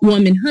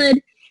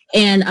womanhood.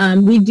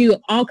 And we do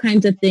all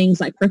kinds of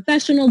things like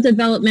professional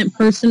development,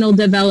 personal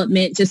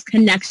development, just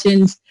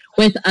connections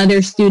with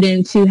other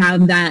students who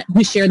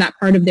share that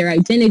part of their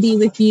identity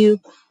with you.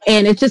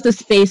 And it's just a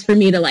space for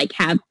me to like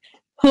have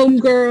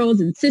homegirls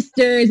and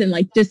sisters and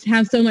like just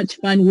have so much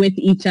fun with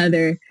each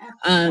other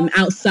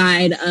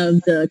outside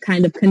of the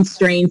kind of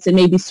constraints and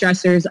maybe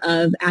stressors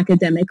of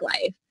academic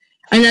life.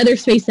 Another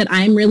space that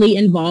I'm really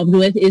involved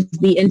with is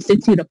the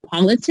Institute of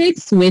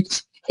Politics,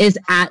 which is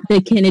at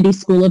the Kennedy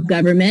School of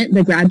Government,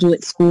 the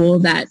graduate school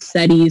that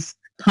studies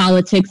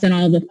politics and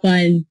all the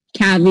fun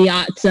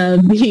caveats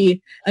of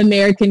the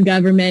American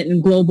government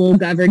and global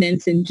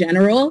governance in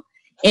general.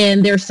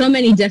 And there's so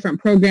many different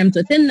programs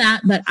within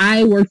that, but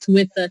I worked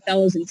with the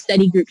Fellows and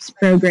Study Groups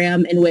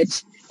program, in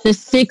which the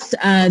 6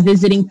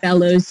 visiting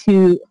fellows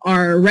who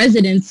are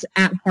residents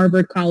at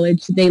Harvard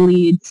College, they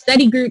lead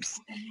study groups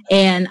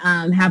and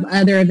have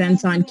other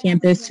events on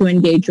campus to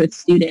engage with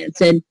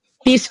students. And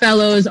these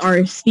fellows are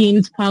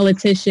esteemed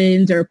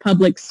politicians or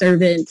public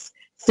servants.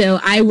 So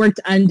I worked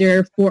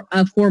under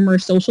a former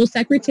social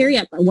secretary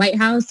at the White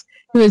House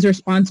who is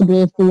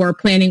responsible for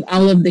planning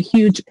all of the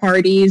huge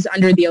parties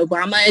under the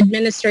Obama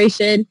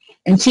administration.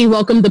 And she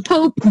welcomed the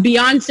Pope,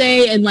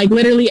 Beyonce, and like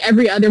literally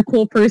every other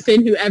cool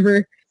person who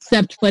ever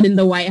stepped foot in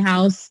the White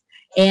House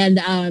and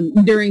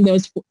during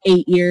those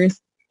 8 years.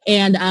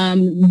 And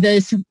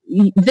this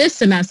past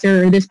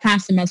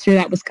semester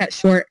that was cut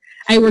short,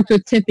 I worked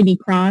with Tiffany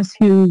Cross,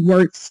 who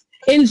works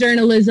in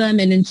journalism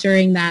and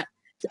ensuring that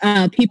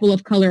people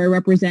of color are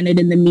represented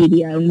in the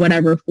media in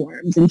whatever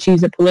forms. And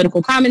she's a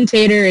political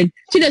commentator, and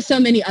she does so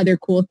many other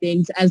cool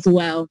things as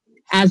well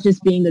as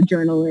just being a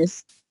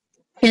journalist.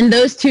 And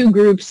those 2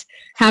 groups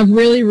have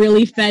really,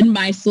 really fed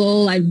my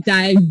soul. I've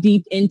dived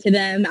deep into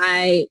them.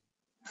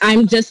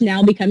 I'm just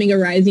now becoming a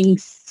rising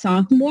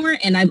sophomore,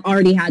 and I've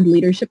already had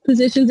leadership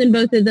positions in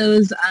both of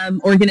those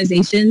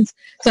organizations.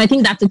 So I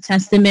think that's a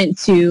testament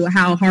to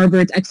how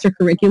Harvard's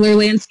extracurricular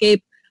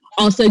landscape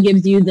also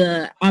gives you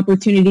the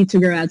opportunity to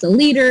grow as a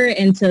leader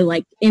and to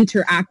like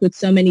interact with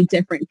so many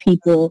different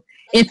people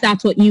if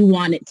that's what you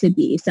want it to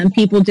be. Some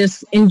people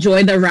just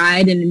enjoy the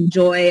ride and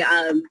enjoy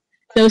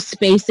those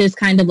spaces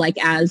kind of like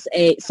as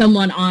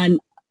someone on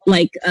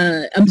like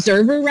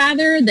observer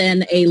rather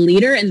than a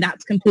leader, and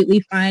that's completely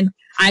fine.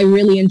 I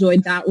really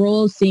enjoyed that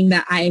role, seeing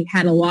that I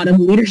had a lot of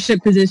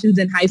leadership positions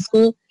in high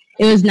school.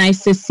 It was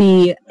nice to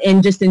see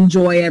and just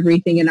enjoy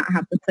everything and not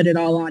have to put it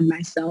all on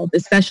myself,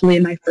 especially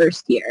in my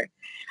first year.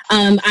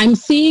 I'm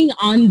seeing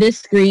on this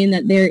screen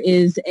that there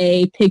is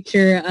a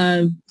picture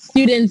of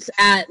students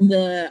at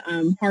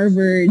the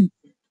Harvard,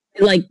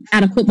 like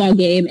at a football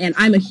game, and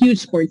I'm a huge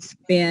sports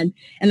fan,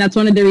 and that's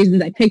one of the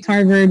reasons I picked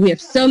Harvard. We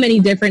have so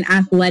many different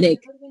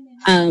athletic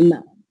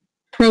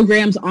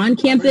programs on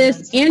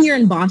campus, and you're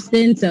in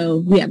Boston,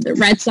 so we have the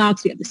Red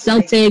Sox, we have the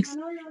Celtics.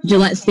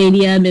 Gillette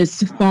Stadium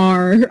is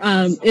far,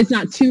 it's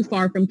not too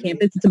far from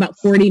campus. It's about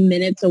 40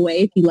 minutes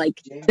away if you like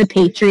the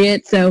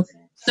Patriots.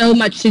 So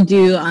much to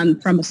do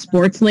from a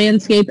sports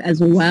landscape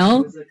as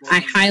well.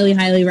 I highly,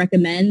 highly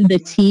recommend the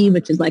T,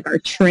 which is like our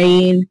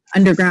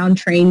underground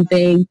train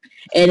thing.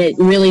 And it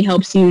really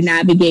helps you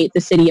navigate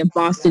the city of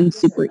Boston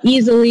super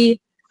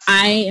easily.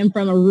 I am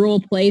from a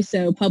rural place,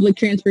 so public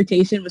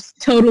transportation was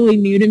totally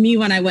new to me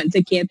when I went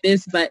to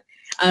campus. But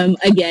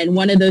again,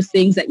 one of those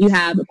things that you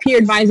have a peer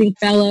advising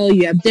fellow,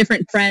 you have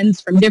different friends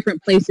from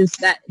different places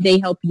that they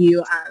help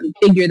you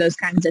figure those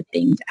kinds of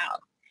things out.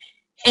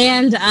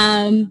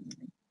 And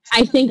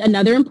I think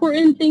another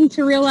important thing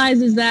to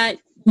realize is that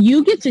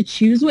you get to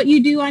choose what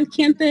you do on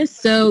campus.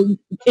 So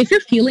if you're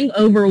feeling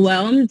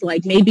overwhelmed,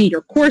 like maybe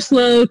your course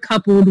load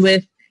coupled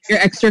with your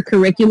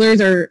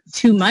extracurriculars are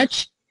too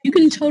much, you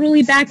can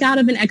totally back out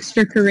of an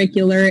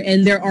extracurricular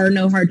and there are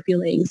no hard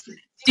feelings.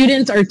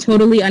 Students are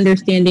totally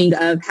understanding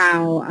of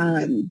how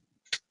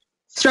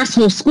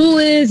stressful school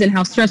is and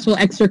how stressful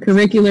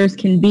extracurriculars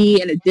can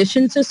be in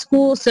addition to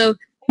school. So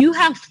you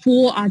have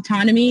full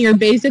autonomy. You're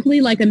basically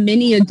like a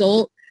mini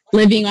adult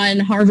living on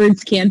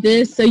Harvard's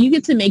campus. So you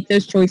get to make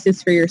those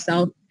choices for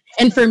yourself.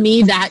 And for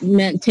me, that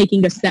meant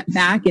taking a step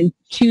back and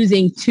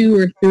choosing 2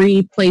 or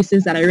 3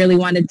 places that I really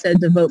wanted to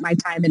devote my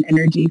time and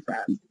energy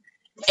from.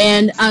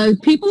 And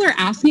people are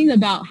asking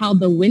about how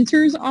the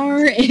winters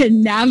are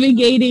and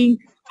navigating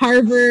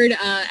Harvard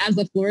as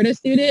a Florida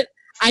student.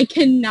 I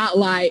cannot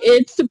lie.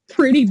 It's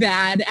pretty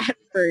bad at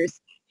first.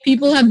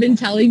 people have been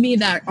telling me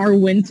that our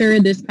winter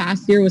this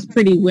past year was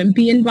pretty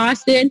wimpy in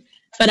Boston.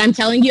 But I'm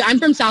telling you, I'm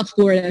from South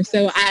Florida,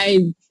 so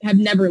I have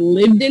never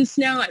lived in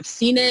snow. I've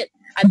seen it.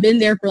 I've been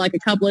there for like a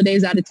couple of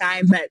days at a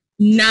time, but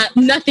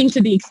nothing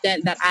to the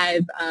extent that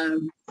I've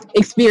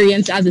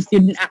experienced as a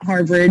student at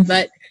Harvard.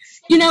 But,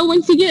 you know,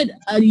 once you get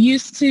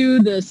used to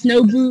the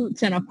snow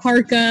boots and a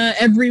parka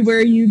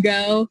everywhere you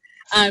go,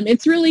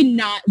 it's really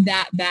not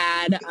that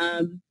bad.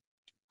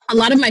 A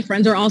lot of my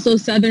friends are also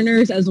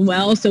Southerners as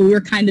well, so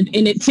we're kind of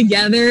in it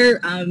together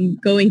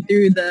going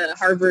through the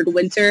Harvard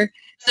winter.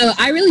 So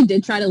I really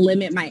did try to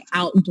limit my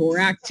outdoor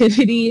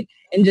activity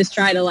and just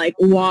try to like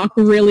walk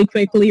really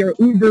quickly or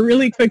Uber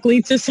really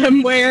quickly to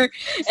somewhere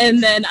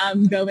and then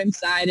go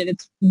inside and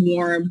it's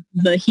warm.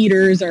 The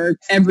heaters are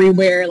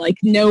everywhere, like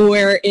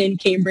nowhere in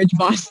Cambridge,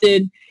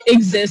 Boston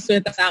exists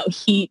without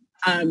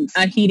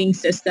a heating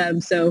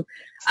system. So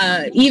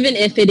even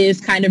if it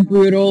is kind of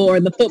brutal or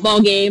the football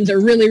games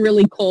are really,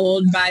 really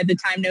cold by the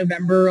time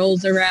November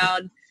rolls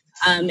around,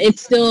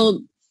 it's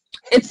still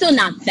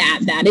not that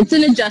bad. It's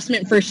an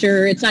adjustment for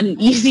sure. It's not an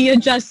easy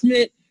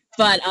adjustment,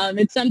 but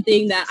it's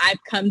something that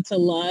I've come to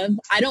love.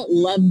 I don't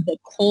love the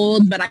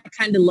cold, but I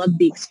kind of love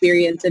the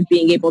experience of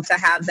being able to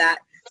have that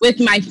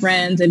with my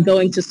friends and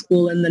going to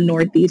school in the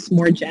Northeast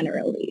more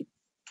generally.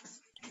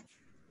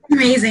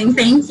 Amazing.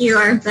 Thank you,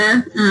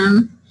 Artha.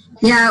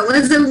 Yeah, it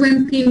was a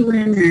wimpy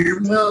winter.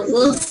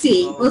 We'll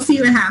see. We'll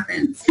see what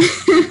happens.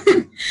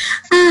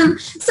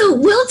 So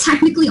we'll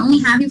technically only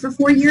have you for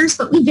 4 years,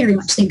 but we very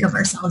much think of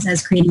ourselves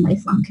as creating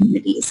lifelong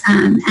communities.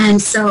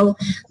 And so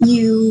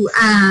you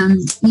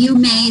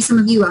may, some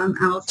of you,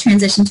 I'll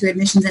transition to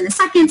admissions in a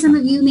second. Some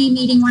of you may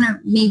meeting one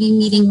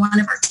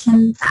of our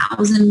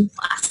 10,000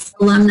 plus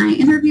alumni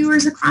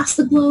interviewers across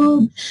the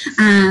globe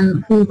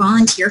who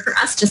volunteer for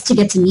us just to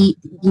get to meet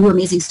you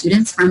amazing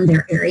students from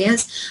their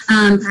areas.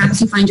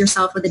 Perhaps you find yourself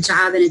with a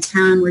job in a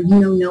town where you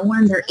know no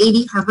one. There are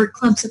 80 Harvard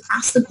clubs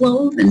across the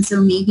globe, and so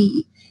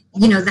maybe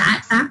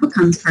that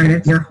becomes part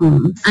of your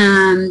home.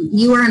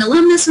 You are an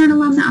alumnus or an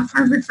alumna of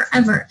Harvard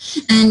forever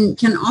and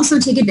can also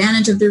take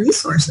advantage of the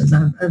resources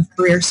of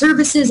career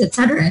services, et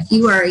cetera. If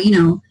you are,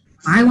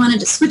 if I wanted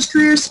to switch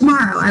careers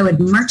tomorrow, I would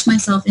march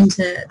myself into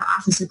the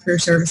Office of Career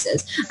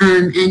Services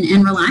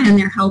and rely on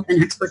their help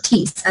and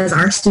expertise, as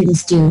our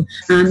students do.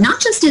 Not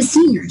just as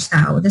seniors,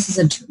 though. This is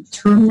a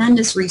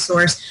tremendous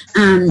resource,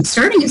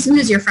 starting as soon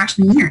as your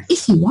freshman year,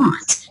 if you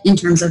want, in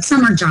terms of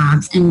summer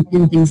jobs and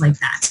things like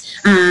that.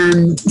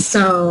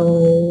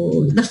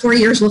 So the 4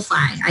 years will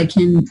fly. I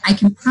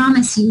can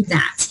promise you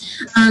that.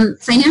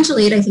 Financial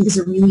aid, I think, is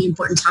a really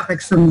important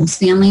topic for most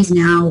families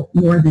now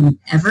more than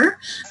ever.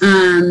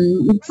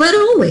 But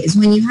always,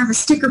 when you have a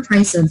sticker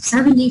price of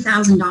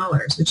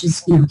 $70,000, which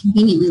is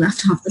conveniently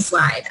left off the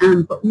slide,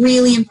 but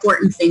really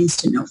important things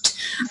to note.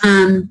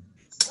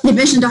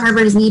 Admission to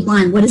Harvard is need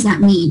blind. What does that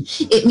mean?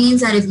 It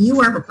means that if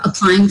you are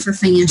applying for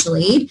financial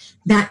aid,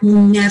 that will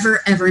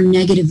never, ever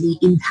negatively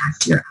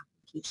impact your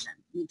application.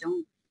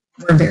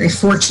 We're very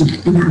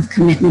fortunate and have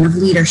commitment of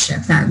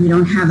leadership that we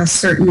don't have a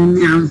certain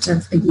amount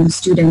of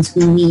students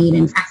who need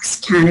an X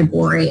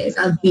category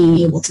of being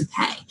able to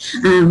pay.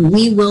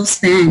 We will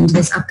spend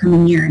this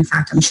upcoming year, in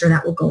fact, I'm sure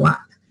that will go up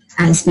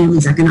as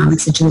families' economic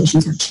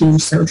situations have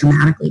changed so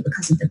dramatically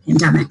because of the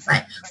pandemic.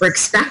 But we're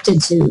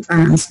expected to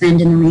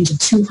spend in the range of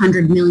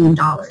 $200 million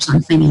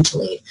on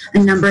financial aid, a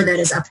number that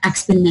is up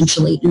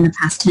exponentially in the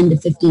past 10 to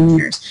 15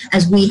 years,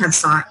 as we have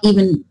sought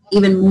even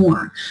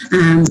more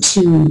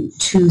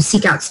to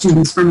seek out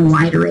students from a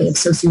wide array of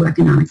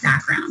socioeconomic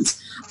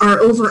backgrounds. Our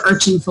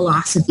overarching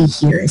philosophy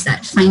here is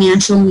that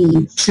financial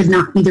need should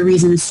not be the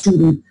reason a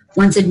student,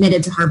 once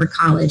admitted to Harvard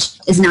College,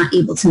 is not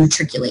able to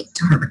matriculate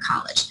to Harvard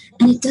College.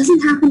 And it doesn't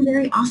happen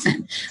very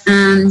often.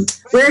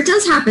 Where it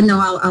does happen, though,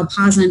 I'll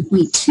pause on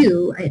point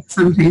 2. It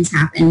sometimes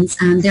happens.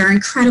 There are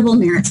incredible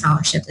merit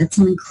scholarships at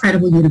some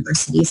incredible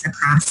universities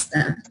across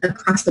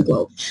the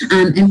globe.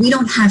 And we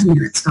don't have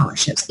merit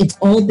scholarships. It's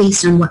all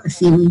based on what the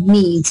family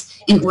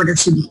needs in order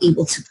to be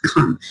able to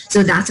come.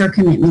 So that's our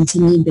commitment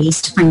to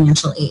need-based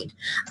financial aid.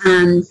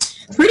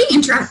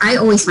 I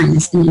always find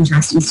this an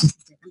interesting statistic.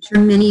 I'm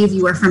sure many of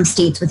you are from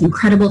states with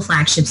incredible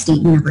flagship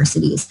state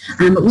universities,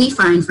 but we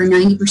find for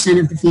 90%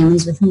 of the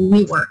families with whom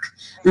we work,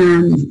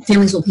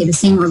 families will pay the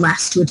same or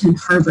less to attend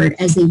Harvard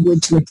as they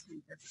would to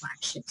attend their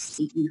flagship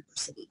state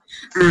university.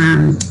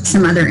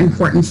 Some other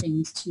important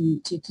things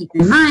to keep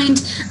in mind,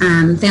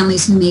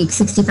 families who make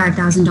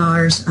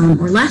 $65,000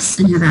 or less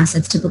and have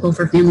assets typical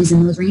for families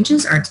in those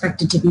ranges are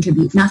expected to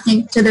contribute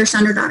nothing to their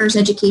son or daughter's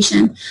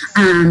education.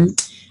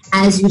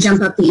 As you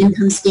jump up the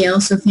income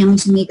scale, so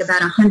families who make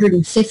about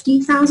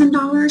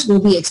 $150,000 will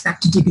be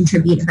expected to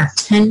contribute about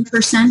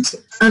 10%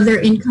 of their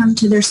income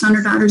to their son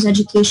or daughter's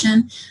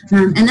education.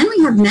 And then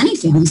we have many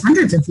families,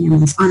 hundreds of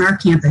families on our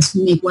campus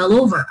who make well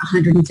over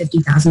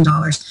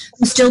 $150,000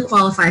 who still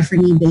qualify for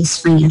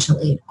need-based financial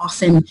aid,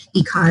 often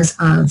because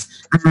of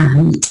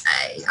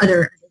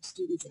other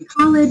students in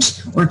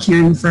college or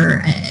caring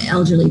for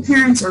elderly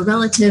parents or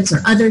relatives or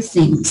other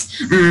things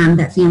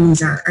that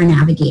families are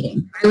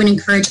navigating. I would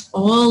encourage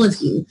all of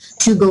you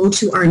to go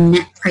to our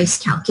net price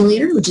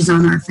calculator, which is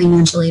on our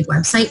financial aid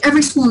website.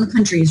 Every school in the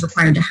country is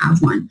required to have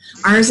one.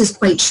 Ours is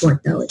quite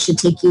short, though. It should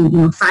take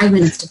you, 5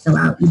 minutes to fill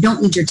out. You don't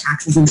need your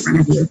taxes in front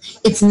of you.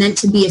 It's meant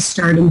to be a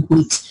starting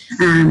point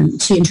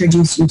to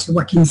introduce you to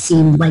what can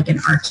seem like an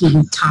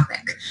arcane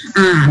topic.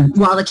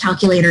 While the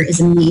calculator is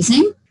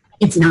amazing,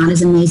 it's not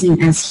as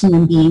amazing as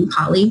human being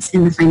colleagues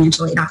in the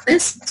financial aid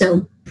office.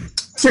 So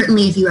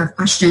certainly if you have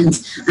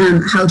questions,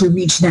 how to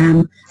reach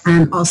them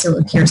also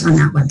appears on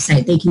that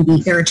website.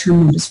 They're a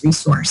tremendous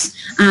resource.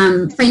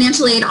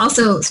 Financial aid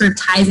also sort of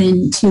ties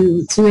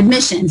into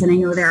admissions, and I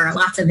know there are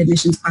lots of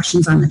admissions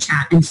questions on the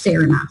chat, and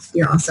fair enough.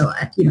 You're also,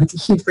 it's a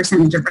huge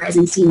percentage of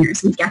rising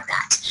seniors. We get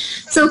that.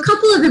 So a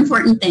couple of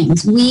important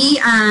things. We,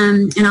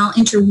 and I'll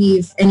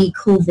interweave any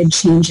COVID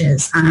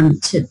changes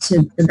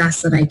to the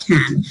best that I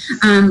can.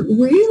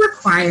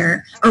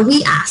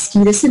 We ask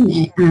you to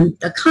submit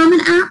the Common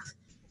App,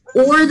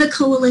 or the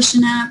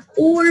Coalition app,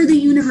 or the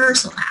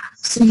Universal app.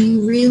 So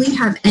you really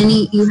have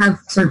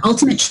sort of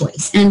ultimate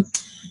choice. And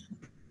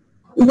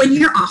when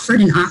you're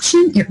offered an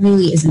option, it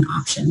really is an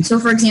option. So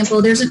for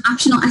example, there's an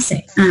optional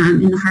essay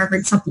in the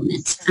Harvard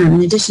supplement.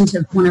 In addition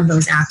to one of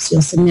those apps,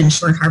 you'll submit a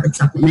short Harvard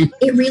supplement.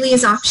 It really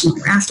is optional.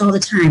 We're asked all the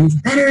time, is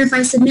it better if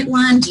I submit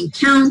one? Do you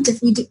count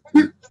if we do?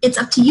 It's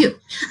up to you.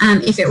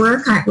 If it were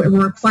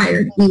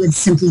required, we would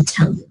simply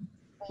tell you.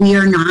 We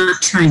are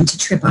not trying to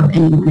trip up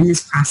anyone in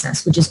this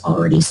process, which is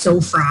already so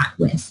fraught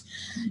with,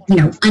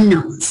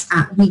 unknowns.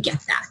 We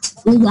get that.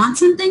 If we want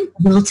something,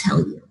 we'll tell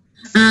you.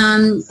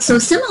 So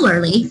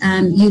similarly,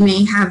 you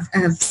may have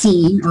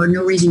seen, or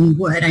no reason you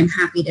would, I'm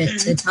happy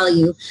to tell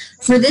you,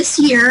 for this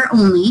year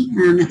only,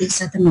 at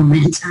least at the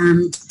moment,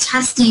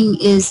 testing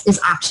is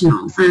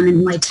optional.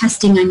 And by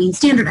testing, I mean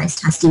standardized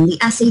testing, the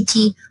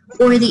SAT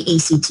or the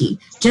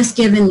ACT, just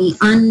given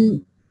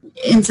the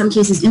in some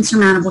cases,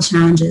 insurmountable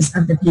challenges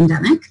of the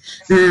pandemic.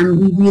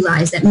 We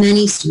realize that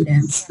many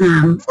students,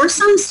 or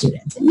some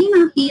students, it may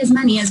not be as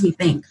many as we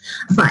think,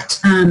 but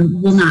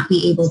will not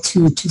be able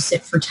to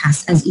sit for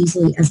tests as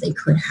easily as they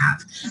could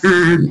have.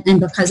 And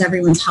because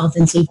everyone's health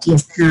and safety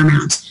is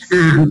paramount,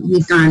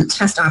 we've gone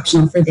test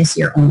optional for this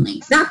year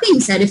only. That being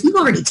said, if you've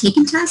already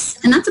taken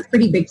tests, and that's a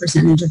pretty big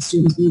percentage of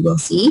students we will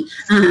see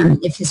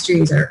if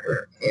history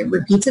it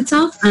repeats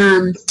itself,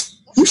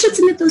 you should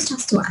submit those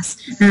tests to us.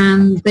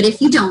 But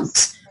if you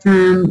don't,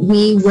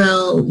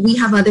 we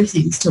have other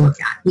things to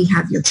look at. We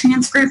have your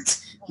transcript.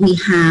 We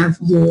have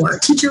your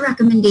teacher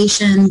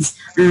recommendations,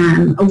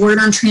 a word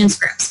on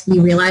transcripts. We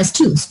realize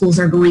too, schools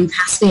are going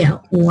pass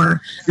fail or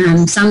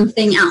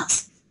something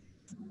else.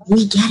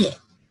 We get it.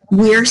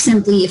 We're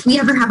simply, if we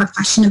ever have a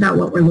question about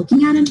what we're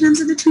looking at in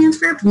terms of the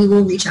transcript, we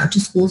will reach out to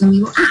schools and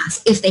we will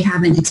ask if they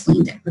haven't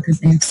explained it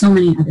because they have so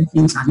many other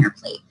things on their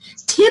plate.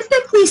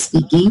 Typically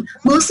speaking,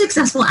 most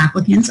successful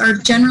applicants are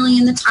generally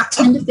in the top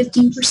 10 to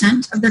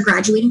 15% of their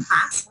graduating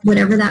class,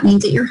 whatever that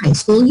means at your high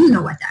school. You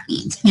know what that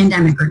means,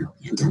 pandemic or no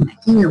pandemic.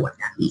 You know what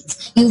that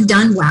means. You've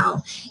done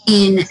well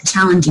in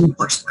challenging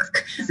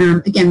coursework.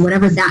 Again,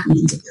 whatever that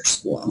means at your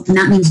school. And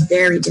that means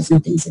very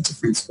different things at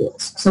different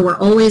schools. So we're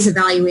always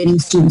evaluating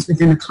students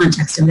within the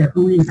context of their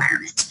own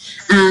environment.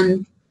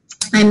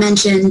 I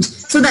mentioned,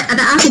 so that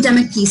the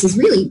academic piece is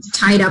really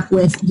tied up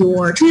with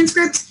your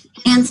transcript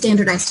and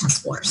standardized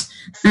test scores.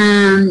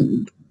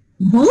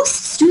 Most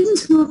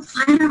students who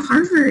apply to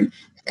Harvard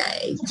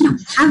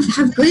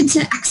have good to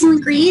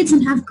excellent grades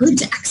and have good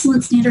to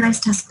excellent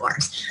standardized test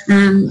scores.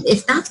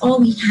 If that's all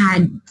we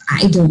had,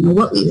 I don't know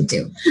what we would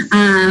do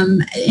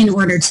in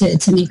order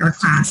to make our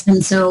class.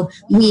 And so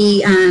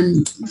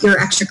your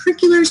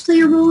extracurriculars play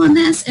a role in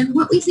this, and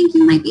what we think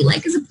you might be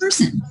like as a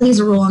person plays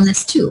a role in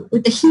this too,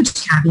 with the huge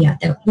caveat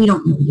that we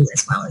don't know you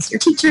as well as your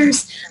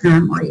teachers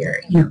or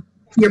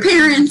your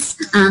parents,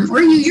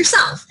 or you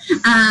yourself.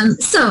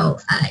 So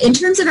in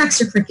terms of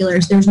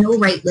extracurriculars, there's no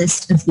right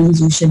list of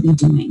things you should be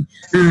doing.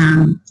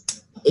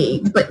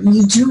 But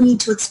you do need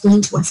to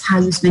explain to us how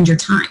you spend your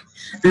time,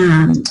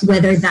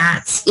 whether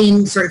that's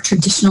in sort of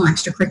traditional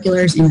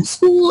extracurriculars in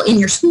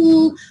your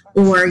school,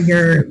 or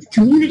your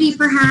community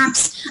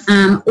perhaps,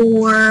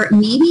 or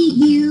maybe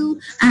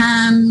you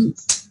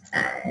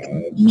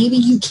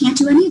can't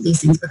do any of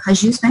these things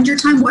because you spend your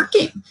time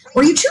working,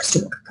 or you choose to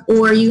work,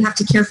 or you have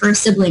to care for a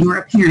sibling or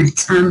a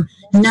parent.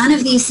 None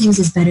of these things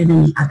is better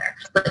than the other,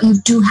 but you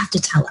do have to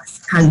tell us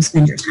how you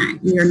spend your time.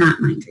 We are not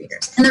mind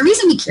readers. And the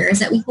reason we care is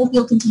that we hope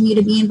you'll continue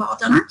to be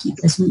involved on our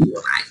campus when you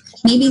arrive.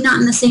 Maybe not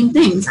in the same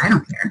things, I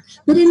don't care,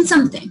 but in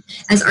something.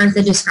 As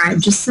Artha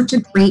described, just such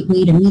a great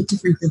way to meet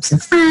different groups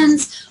of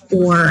friends,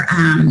 or,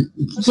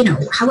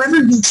 however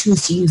you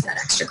choose to use that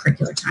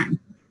extracurricular time.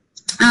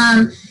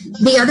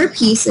 The other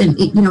piece, and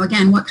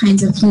again, what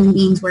kinds of human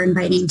beings we're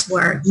inviting to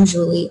our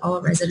usually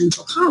all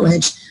residential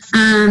college,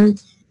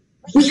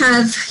 we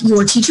have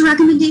your teacher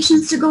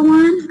recommendations to go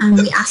on.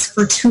 We ask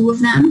for 2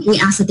 of them. We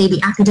ask that they be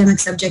academic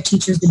subject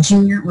teachers the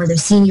junior or the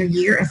senior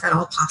year, if at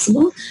all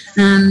possible.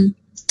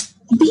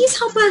 These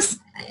help us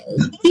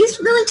these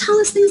really tell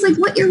us things like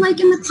what you're like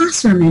in the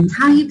classroom and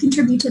how you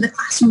contribute to the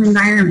classroom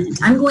environment.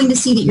 I'm going to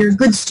see that you're a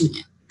good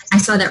student. I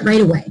saw that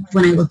right away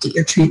when I looked at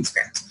your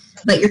transcript.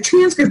 But your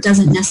transcript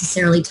doesn't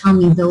necessarily tell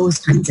me those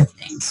kinds of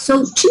things.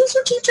 So choose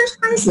your teachers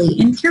wisely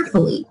and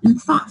carefully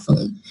and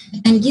thoughtfully,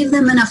 and give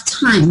them enough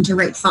time to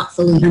write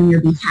thoughtfully on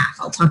your behalf.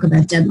 I'll talk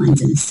about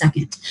deadlines in a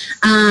second.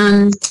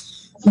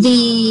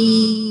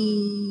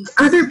 The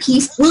other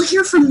piece, we'll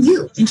hear from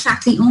you. In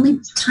fact, the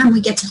only time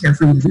we get to hear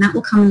from you, and that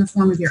will come in the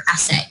form of your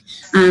essay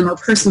or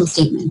personal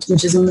statement,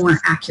 which is a more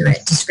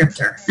accurate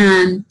descriptor.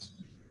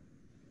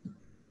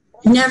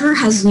 Never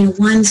has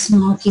one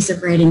small piece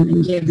of writing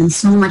been given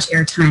so much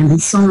airtime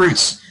and so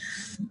much,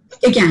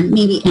 again,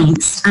 maybe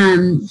angst.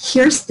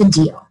 Here's the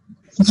deal.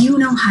 You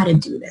know how to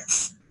do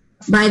this.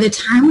 By the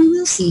time we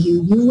will see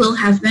you, you will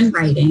have been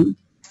writing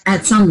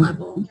at some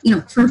level,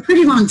 for a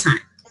pretty long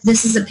time.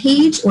 This is a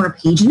page or a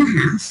page and a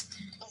half.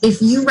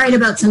 If you write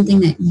about something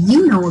that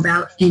you know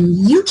about and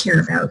you care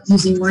about,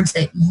 using words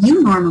that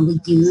you normally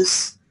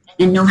use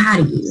and know how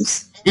to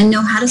use and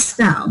know how to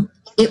spell,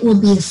 it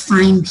will be a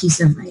fine piece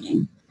of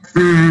writing.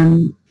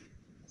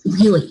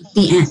 Really,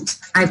 the end.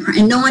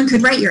 And no one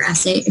could write your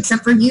essay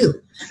except for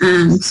you.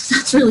 So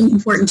that's really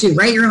important too.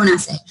 Write your own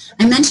essay.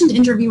 I mentioned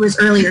interviewers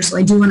earlier, so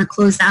I do want to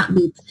close that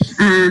loop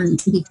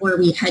before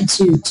we head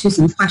to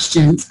some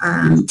questions.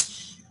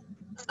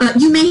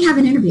 You may have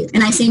an interview,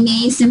 and I say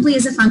may simply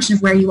as a function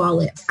of where you all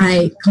live.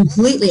 I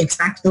completely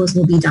expect those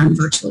will be done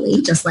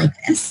virtually, just like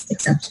this,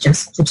 except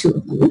just the two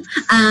of you.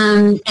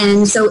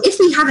 And so if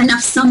we have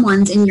enough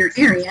someones in your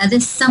area,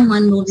 this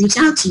someone will reach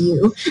out to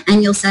you,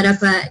 and you'll set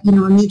up a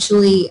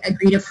mutually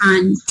agreed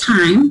upon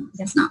time, I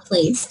guess not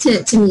place,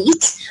 to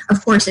meet.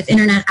 Of course, if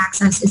internet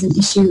access is an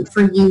issue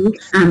for you,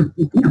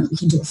 we can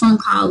do a phone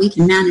call. We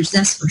can manage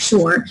this for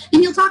sure.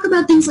 And you'll talk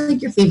about things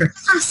like your favorite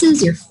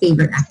classes, your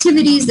favorite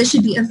activities. This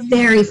should be a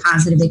very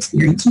positive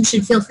experience. You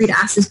should feel free to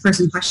ask this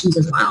person questions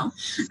as well.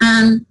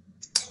 And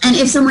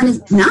if someone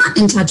is not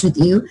in touch with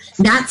you,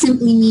 that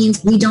simply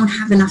means we don't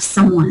have enough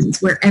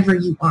someones wherever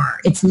you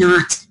are. It's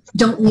not,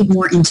 don't read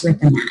more into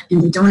it than that.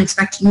 And we don't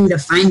expect you to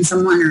find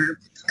someone or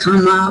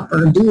come up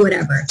or do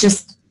whatever.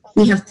 Just,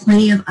 we have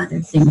plenty of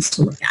other things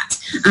to look at.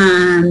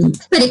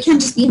 But it can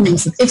just be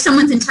nice. If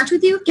someone's in touch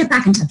with you, get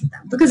back in touch with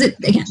them, because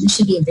this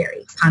should be a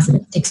very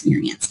positive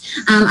experience.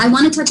 I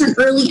want to touch on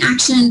early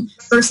action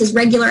versus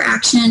regular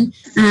action.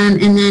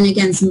 And then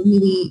again, some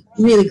really,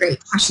 really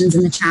great questions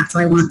in the chat. So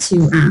I want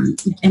to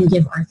and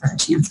give Artha a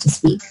chance to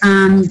speak.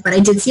 But I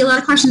did see a lot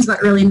of questions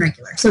about early and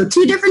regular. So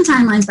two different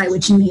timelines by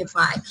which you may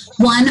apply.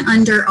 One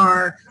under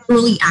our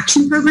early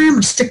action program,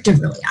 restrictive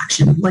early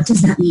action. What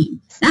does that mean?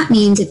 That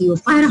means if you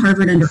apply to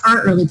Harvard under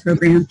our early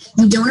program,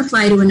 you don't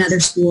apply to another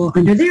school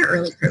under their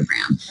early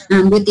program,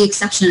 with the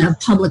exception of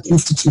public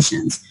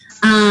institutions.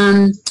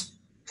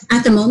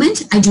 At the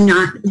moment,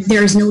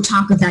 there is no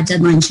talk of that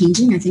deadline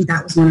changing. I think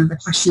that was one of the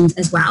questions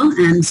as well.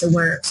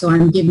 So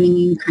I'm giving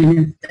you kind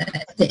of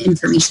the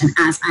information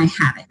as I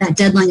have it. That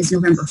deadline is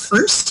November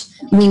 1st.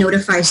 We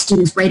notify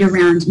students right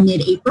around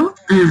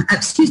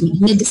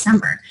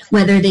mid-December,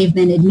 whether they've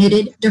been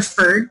admitted,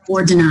 deferred,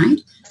 or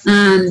denied.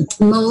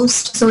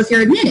 So if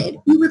you're admitted,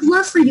 we would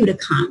love for you to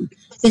come.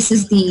 This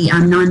is the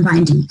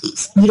non-binding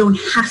piece. You don't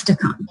have to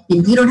come,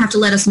 and you don't have to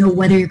let us know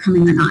whether you're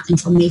coming or not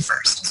until May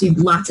 1st. So you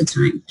have lots of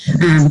time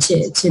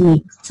to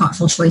make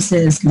thoughtful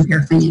choices,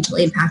 compare financial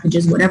aid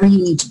packages, whatever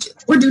you need to do,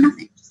 or do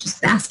nothing.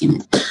 Just bask in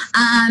it.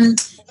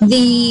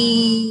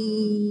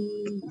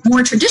 The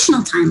more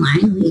traditional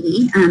timeline,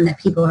 really, that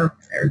people are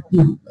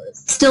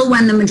still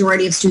when the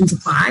majority of students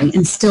apply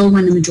and still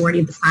when the majority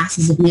of the class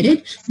is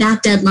admitted,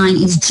 that deadline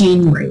is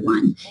January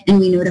 1. And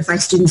we notify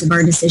students of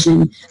our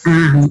decision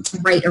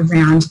right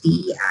around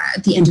the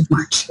end of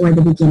March or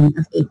the beginning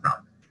of April.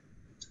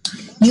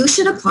 You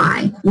should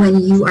apply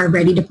when you are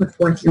ready to put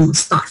forth your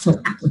most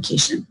thoughtful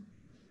application.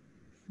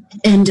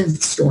 End of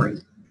the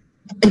story.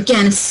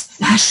 Again,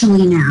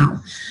 especially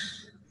now.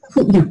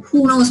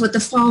 Who knows what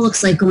the fall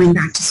looks like going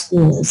back to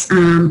schools,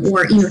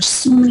 or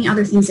so many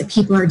other things that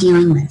people are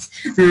dealing with.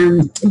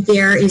 Do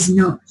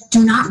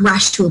not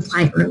rush to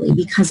apply early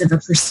because of a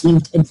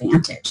perceived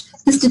advantage.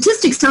 The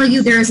statistics tell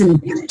you there is an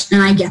advantage,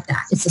 and I get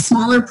that. It's a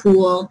smaller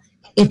pool.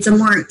 It's a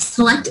more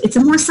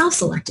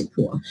self-selected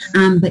pool,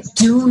 but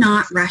do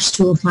not rush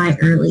to apply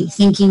early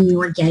thinking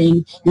you are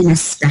getting in a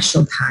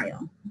special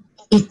pile.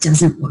 It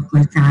doesn't work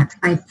like that,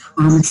 I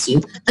promise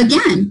you.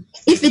 Again,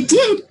 if it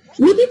did,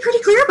 we'd be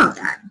pretty clear about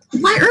that.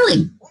 Apply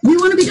early. We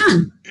want to be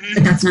done.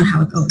 But that's not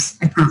how it goes,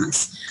 I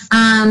promise.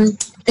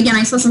 Again,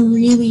 I saw some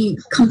really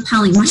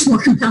compelling, much more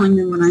compelling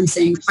than what I'm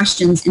saying,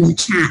 questions in the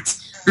chat.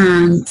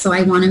 So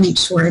I want to make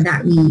sure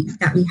that we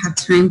have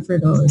time for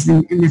those,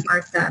 and that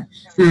Artha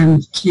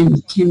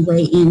can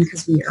weigh in,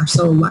 because we are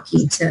so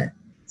lucky to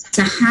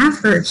have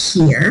her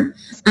here.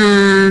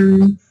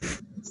 Hold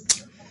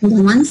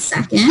on one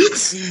second.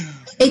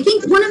 I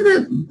think one of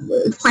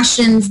the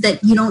questions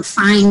that you don't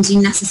find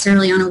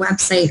necessarily on a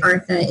website,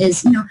 Artha,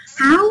 is,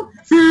 how,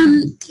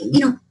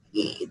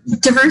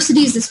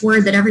 diversity is this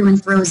word that everyone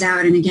throws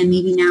out, and again,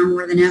 maybe now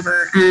more than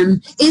ever.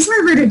 Is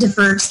Harvard a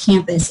diverse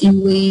campus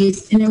in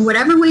ways, and in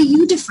whatever way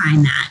you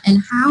define that,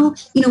 and how,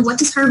 what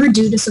does Harvard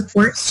do to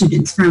support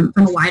students from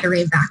a wide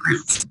array of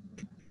backgrounds?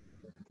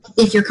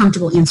 If you're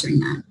comfortable answering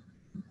that.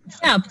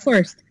 Yeah, of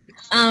course.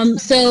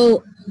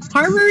 So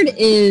Harvard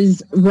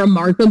is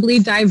remarkably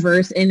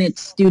diverse in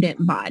its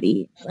student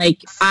body. Like,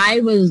 I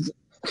was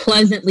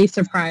pleasantly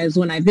surprised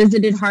when I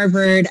visited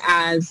Harvard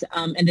as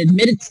an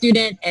admitted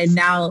student and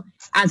now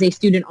as a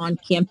student on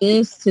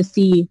campus to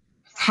see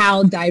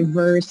how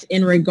diverse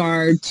in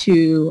regard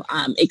to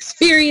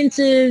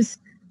experiences,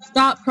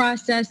 thought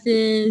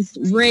processes,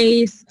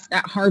 race,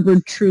 that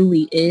Harvard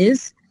truly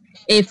is.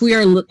 If we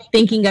are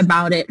thinking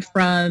about it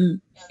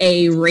from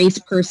a race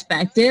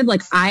perspective,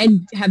 like, I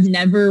have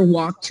never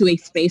walked to a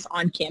space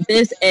on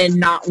campus and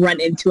not run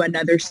into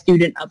another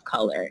student of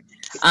color.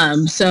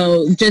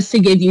 So just to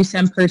give you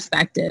some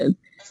perspective,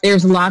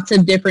 there's lots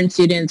of different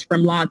students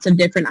from lots of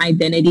different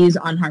identities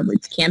on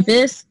Harvard's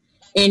campus.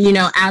 And,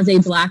 as a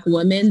Black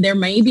woman, there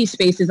may be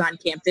spaces on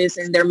campus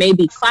and there may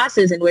be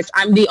classes in which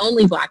I'm the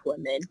only Black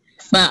woman.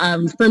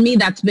 But for me,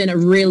 that's been a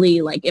really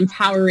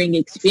empowering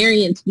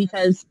experience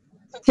because,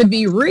 to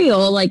be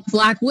real,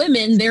 Black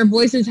women, their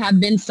voices have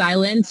been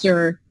silenced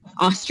or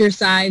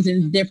ostracized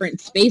in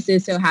different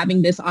spaces. So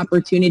having this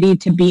opportunity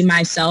to be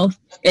myself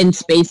in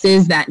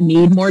spaces that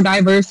need more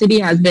diversity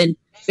has been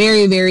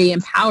very, very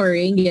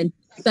empowering. And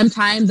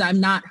sometimes I'm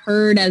not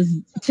heard as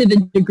to the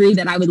degree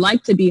that I would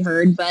like to be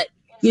heard, but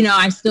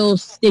I still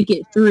stick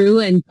it through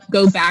and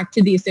go back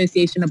to the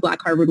Association of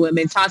Black Harvard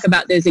Women, talk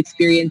about those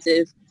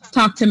experiences,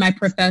 talk to my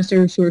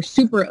professors who are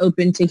super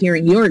open to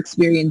hearing your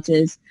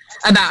experiences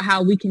about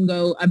how we can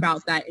go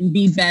about that and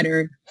be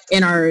better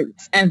in our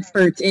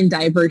efforts in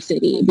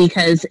diversity,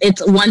 because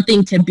it's one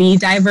thing to be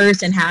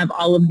diverse and have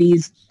all of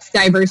these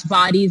diverse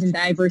bodies and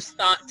diverse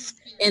thoughts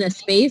in a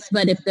space,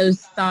 but if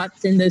those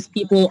thoughts and those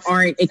people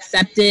aren't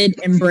accepted,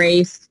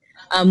 embraced,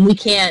 we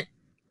can't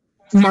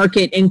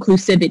market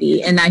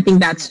inclusivity. And I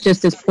think that's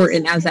just as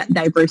important as that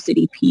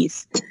diversity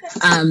piece.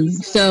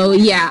 So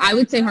yeah, I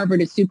would say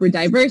Harvard is super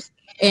diverse.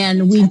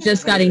 And we've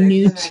just got a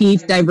new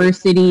chief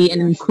diversity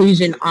and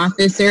inclusion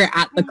officer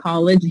at the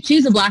college.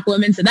 She's a Black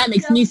woman, so that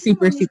makes me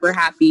super, super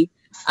happy.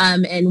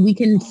 And we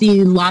can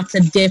see lots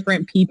of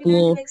different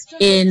people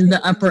in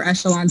the upper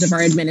echelons of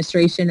our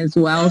administration as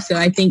well. So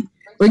I think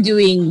we're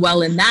doing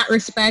well in that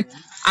respect.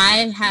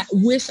 I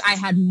wish I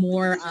had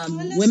more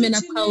women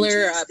of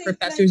color,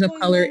 professors of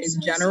color in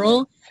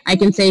general. I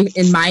can say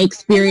in my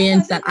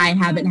experience that I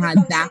haven't had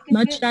that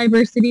much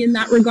diversity in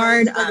that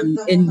regard,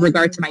 in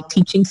regard to my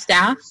teaching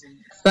staff.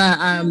 But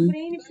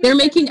they're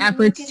making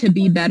efforts to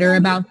be better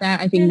about that.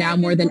 I think now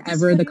more than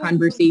ever, the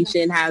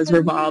conversation has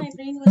revolved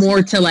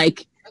more to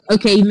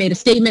okay, you made a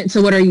statement,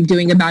 so what are you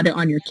doing about it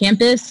on your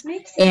campus?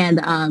 And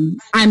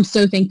I'm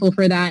so thankful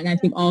for that. And I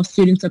think all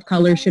students of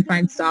color should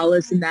find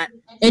solace in that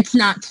it's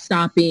not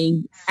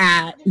stopping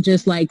at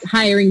just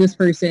hiring this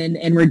person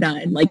and we're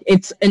done.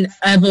 It's an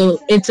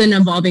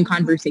evolving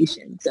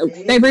conversation. So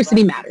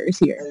diversity matters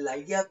here.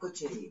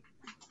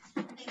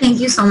 Thank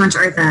you so much,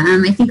 Artha.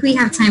 I think we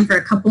have time for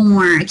a couple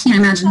more. I can't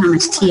imagine how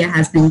much Tia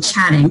has been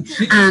chatting,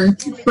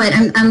 but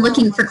I'm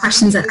looking for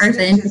questions that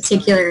Artha in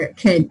particular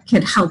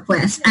could help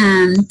with,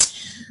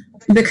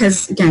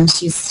 because again,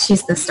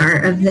 she's the star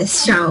of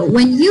this show.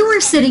 When you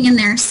were sitting in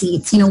their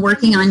seats,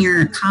 working on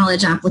your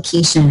college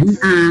application,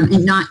 and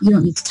you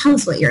don't need to tell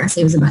us what your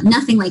essay was about,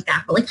 nothing like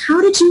that, but how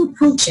did you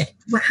approach it?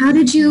 How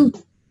did you,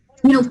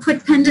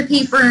 put pen to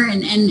paper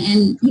and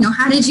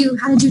how did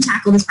you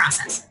tackle this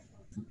process?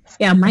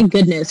 Yeah, my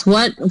goodness,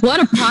 what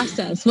a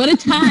process, what a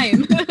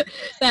time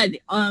that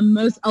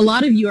a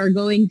lot of you are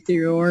going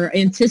through or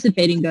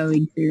anticipating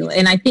going through.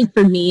 And I think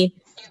for me,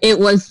 it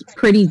was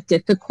pretty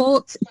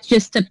difficult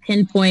just to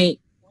pinpoint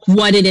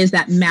what it is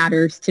that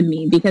matters to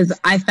me, because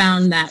I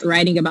found that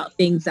writing about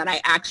things that I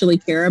actually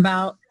care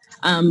about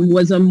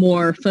was a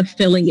more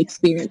fulfilling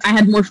experience. I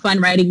had more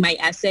fun writing my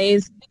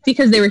essays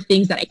because they were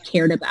things that I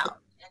cared about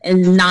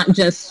and not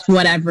just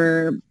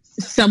whatever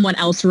someone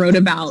else wrote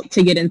about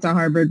to get into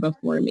Harvard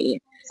before me.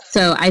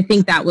 So I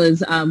think that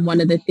was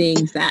one of the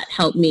things that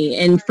helped me.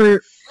 And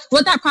for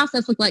what that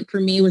process looked like for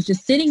me was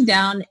just sitting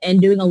down and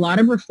doing a lot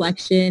of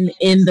reflection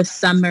in the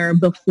summer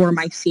before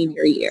my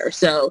senior year.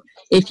 So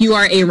if you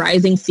are a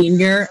rising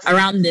senior,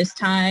 around this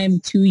time,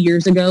 2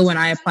 years ago when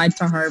I applied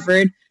to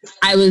Harvard,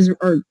 I was,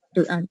 or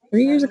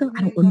 3 years ago?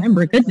 I don't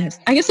remember. Goodness.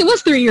 I guess it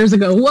was 3 years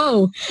ago.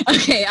 Whoa.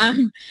 Okay.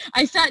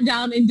 I sat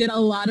down and did a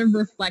lot of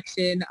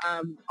reflection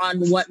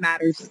on what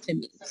matters to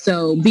me.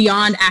 So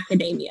beyond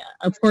academia,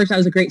 of course, I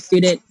was a great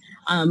student,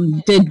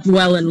 did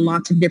well in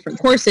lots of different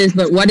courses,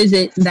 but what is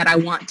it that I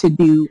want to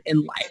do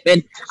in life?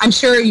 And I'm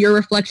sure your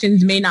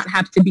reflections may not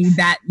have to be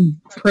that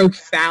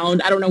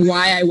profound. I don't know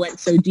why I went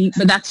so deep,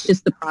 but that's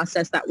just the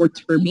process that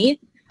worked for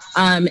me.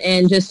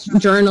 And just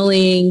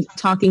journaling,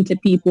 talking to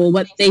people,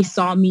 what they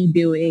saw me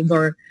doing,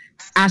 or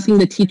asking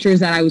the teachers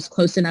that I was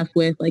close enough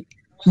with, like,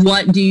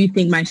 what do you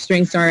think my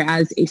strengths are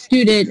as a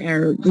student,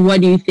 or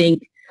what do you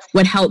think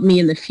would help me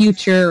in the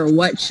future, or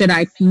what should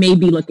I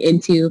maybe look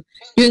into.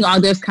 Doing all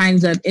those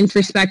kinds of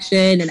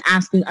introspection and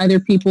asking other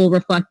people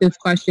reflective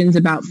questions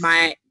about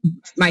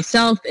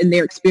myself and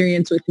their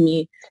experience with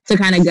me to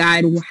kind of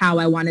guide how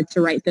I wanted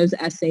to write those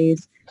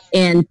essays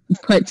and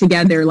put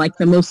together like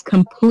the most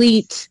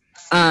complete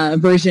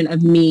version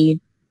of me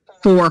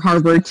for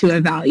Harvard to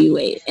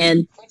evaluate.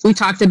 And we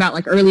talked about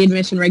like early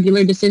admission,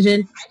 regular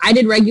decision. I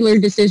did regular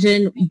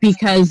decision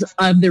because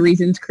of the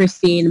reasons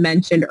Christine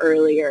mentioned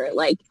earlier.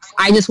 Like,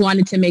 I just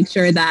wanted to make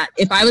sure that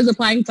if I was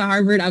applying to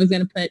Harvard, I was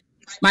going to put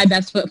my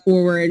best foot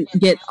forward,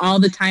 get all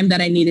the time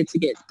that I needed to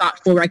get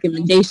thoughtful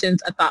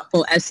recommendations, a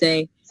thoughtful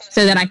essay,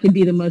 so that I could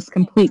be the most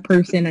complete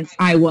person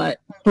I was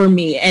for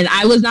me. And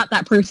I was not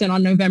that person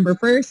on November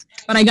 1st,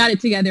 but I got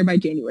it together by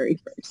January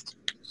 1st.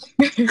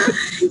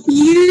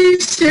 You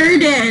sure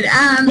did.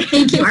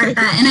 Thank you,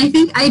 Artha. And I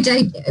think I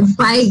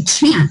by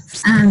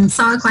chance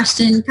saw a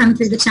question come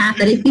through the chat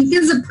that I think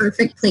is a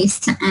perfect place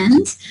to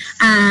end.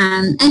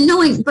 And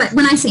knowing, but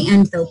when I say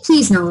end though,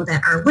 please know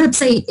that our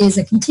website is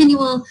a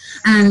continual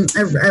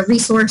a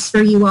resource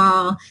for you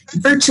all.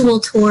 Virtual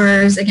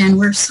tours. Again,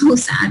 we're so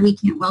sad we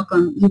can't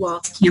welcome you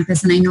all to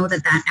campus, and I know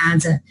that that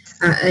adds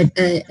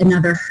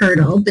another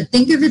hurdle. But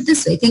think of it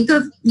this way.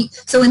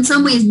 So in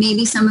some ways,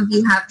 maybe some of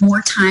you have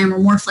more time or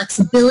more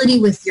flexibility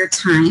with your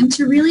time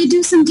to really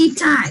do some deep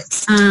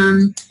dives,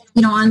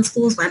 on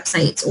schools'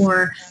 websites,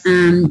 or,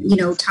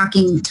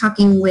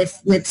 talking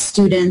with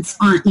students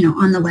on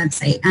the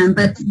website.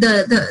 But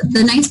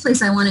the nice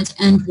place I wanted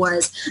to end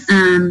was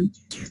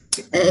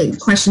a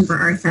question for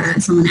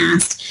Artha. Someone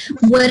asked,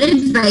 what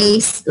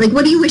advice,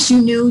 what do you wish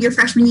you knew your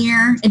freshman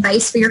year?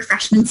 Advice for your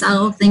freshman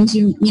self, things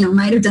you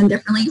might have done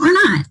differently or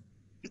not?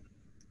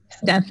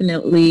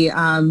 Definitely.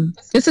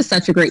 This is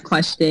such a great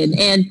question.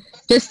 And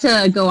just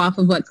to go off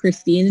of what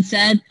Christine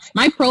said,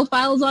 my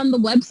profile is on the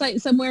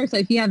website somewhere. So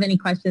if you have any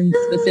questions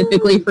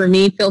specifically for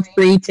me, feel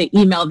free to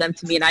email them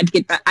to me, and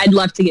I'd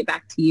love to get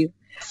back to you.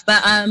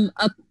 But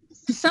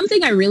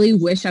something I really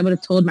wish I would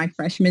have told my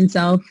freshman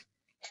self,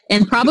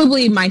 and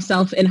probably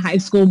myself in high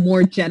school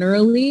more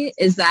generally,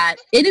 is that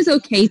it is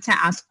okay to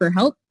ask for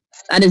help.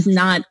 That is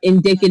not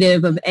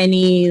indicative of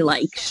any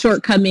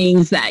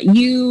shortcomings that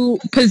you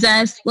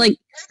possess.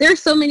 There are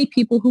so many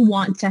people who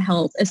want to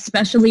help,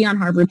 especially on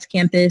Harvard's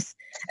campus,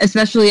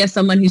 especially as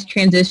someone who's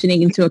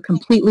transitioning into a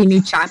completely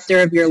new chapter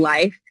of your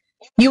life.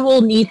 You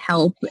will need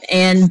help,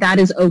 and that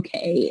is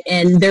okay.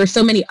 And there are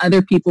so many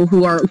other people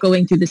who are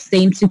going through the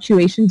same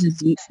situations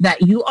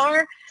that you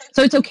are.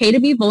 So it's okay to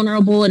be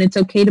vulnerable, and it's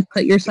okay to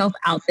put yourself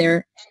out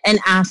there and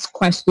ask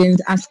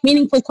questions, ask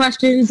meaningful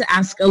questions,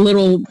 ask a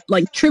little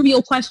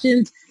trivial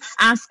questions,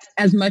 ask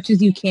as much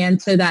as you can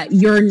so that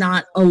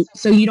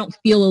so you don't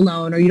feel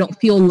alone, or you don't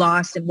feel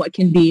lost in what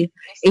can be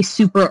a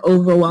super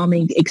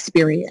overwhelming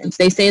experience.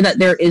 They say that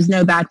there is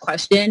no bad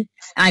question.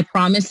 And I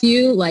promise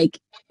you,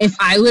 if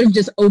I would have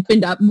just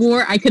opened up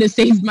more, I could have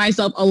saved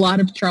myself a lot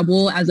of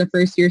trouble as a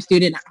first-year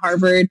student at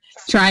Harvard,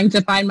 trying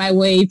to find my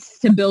way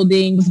to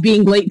buildings,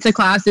 being late to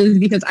classes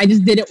because I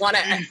just didn't want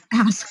to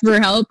ask for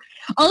help.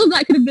 All of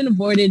that could have been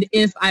avoided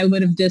if I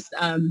would have just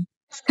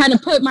kind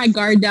of put my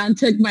guard down,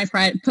 put my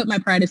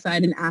pride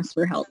aside, and asked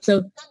for help.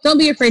 So don't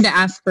be afraid to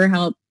ask for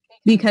help,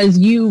 because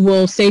you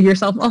will save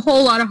yourself a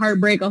whole lot of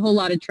heartbreak, a whole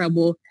lot of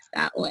trouble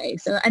that way.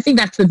 So I think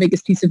that's the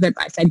biggest piece of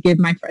advice I'd give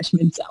my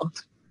freshman self.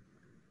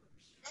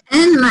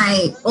 And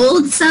my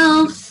old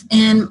self,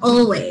 and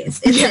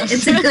always.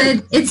 It's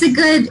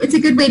a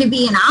good way to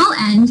be. And I'll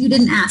end. You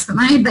didn't ask, but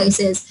my advice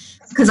is,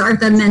 because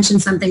Artha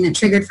mentioned something that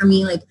triggered for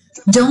me,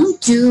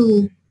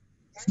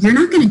 you're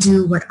not going to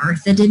do what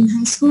Artha did in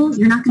high school.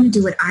 You're not going to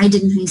do what I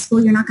did in high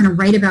school. You're not going to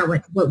write about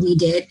what we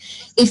did.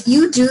 If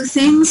you do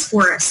things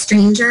for a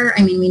stranger,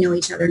 we know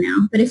each other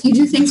now, but if you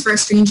do things for a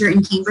stranger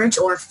in Cambridge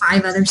or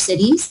 5 other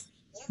cities,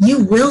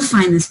 you will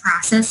find this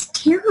process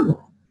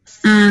terrible.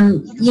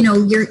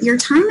 Your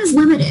time is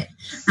limited.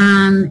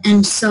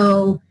 And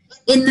so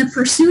in the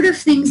pursuit of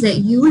things that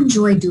you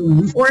enjoy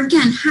doing, or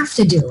again, have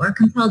to do or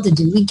compelled to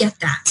do, we get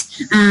that.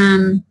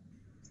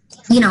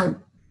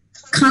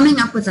 Coming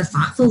up with a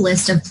thoughtful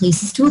list of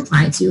places to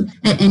apply to,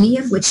 at any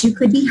of which you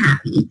could be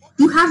happy.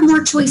 You have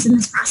more choice in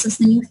this process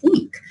than you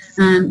think.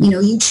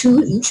 You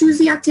choose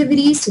the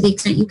activities to the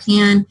extent you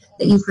can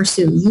that you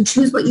pursue. You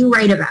choose what you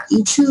write about.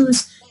 You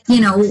choose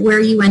where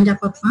you end up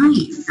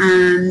applying.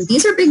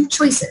 These are big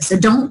choices, so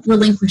don't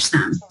relinquish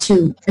them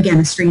to, again,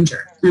 a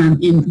stranger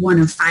in one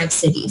of 5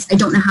 cities. I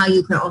don't know how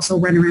you could also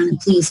run around and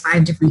please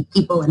 5 different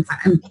people, and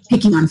I'm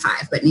picking on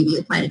 5, but maybe you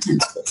apply to 10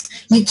 schools.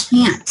 You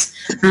can't.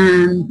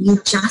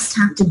 You just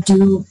have to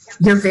do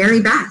your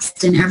very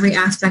best in every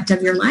aspect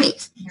of your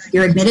life.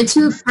 You're admitted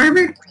to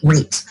Harvard?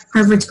 Great.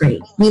 Harvard's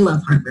great. We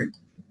love Harvard.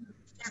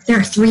 There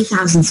are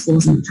 3,000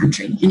 schools in the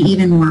country, and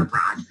even more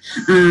abroad.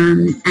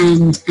 And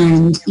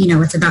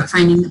it's about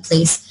finding the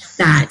place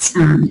that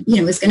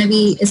is going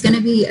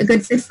to be a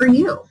good fit for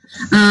you.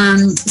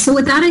 So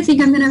with that, I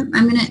think I'm gonna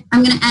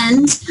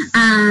end.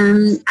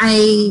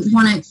 I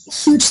want a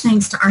huge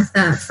thanks to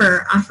Artha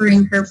for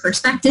offering her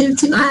perspective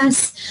to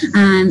us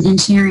and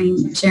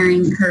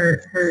sharing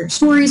her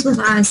stories with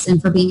us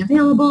and for being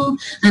available.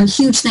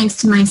 Huge thanks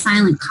to my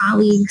silent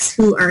colleagues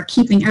who are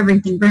keeping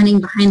everything running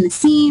behind the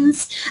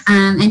scenes,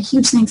 and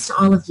huge thanks to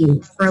all of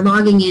you for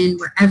logging in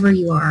wherever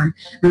you are.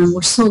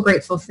 We're so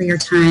grateful for your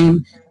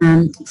time.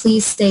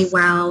 Please stay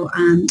well.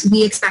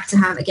 We expect to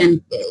have,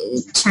 again,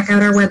 check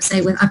out our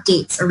website with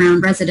updates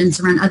around residents,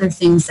 around other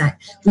things that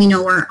we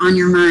know are on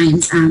your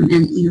minds,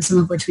 and some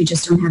of which we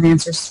just don't have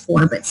answers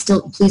for, but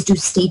still, please do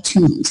stay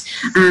tuned.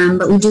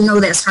 But we do know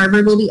this,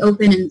 Harvard will be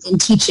open in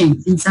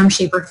teaching in some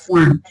shape or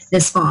form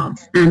this fall,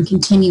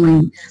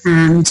 continuing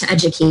to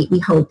educate, we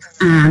hope,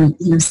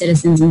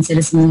 citizens and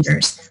citizen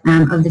leaders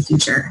of the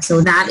future.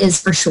 So that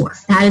is for sure.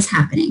 That is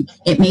happening.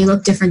 It may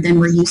look different than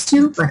we're used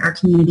to, but our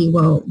community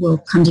will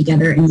come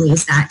together in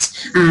ways that,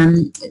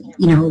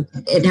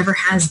 it never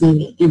has,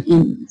 maybe,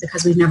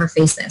 because we've never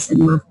faced this.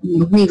 And we're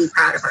really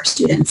proud of our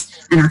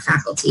students and our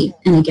faculty.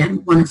 And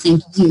again, want to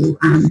thank you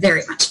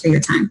very much for your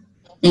time.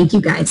 Thank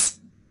you, guys.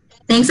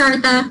 Thanks,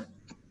 Artha.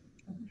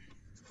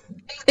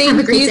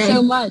 Thank you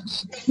so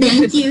much.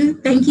 Thank you.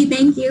 Thank you.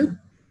 Thank you.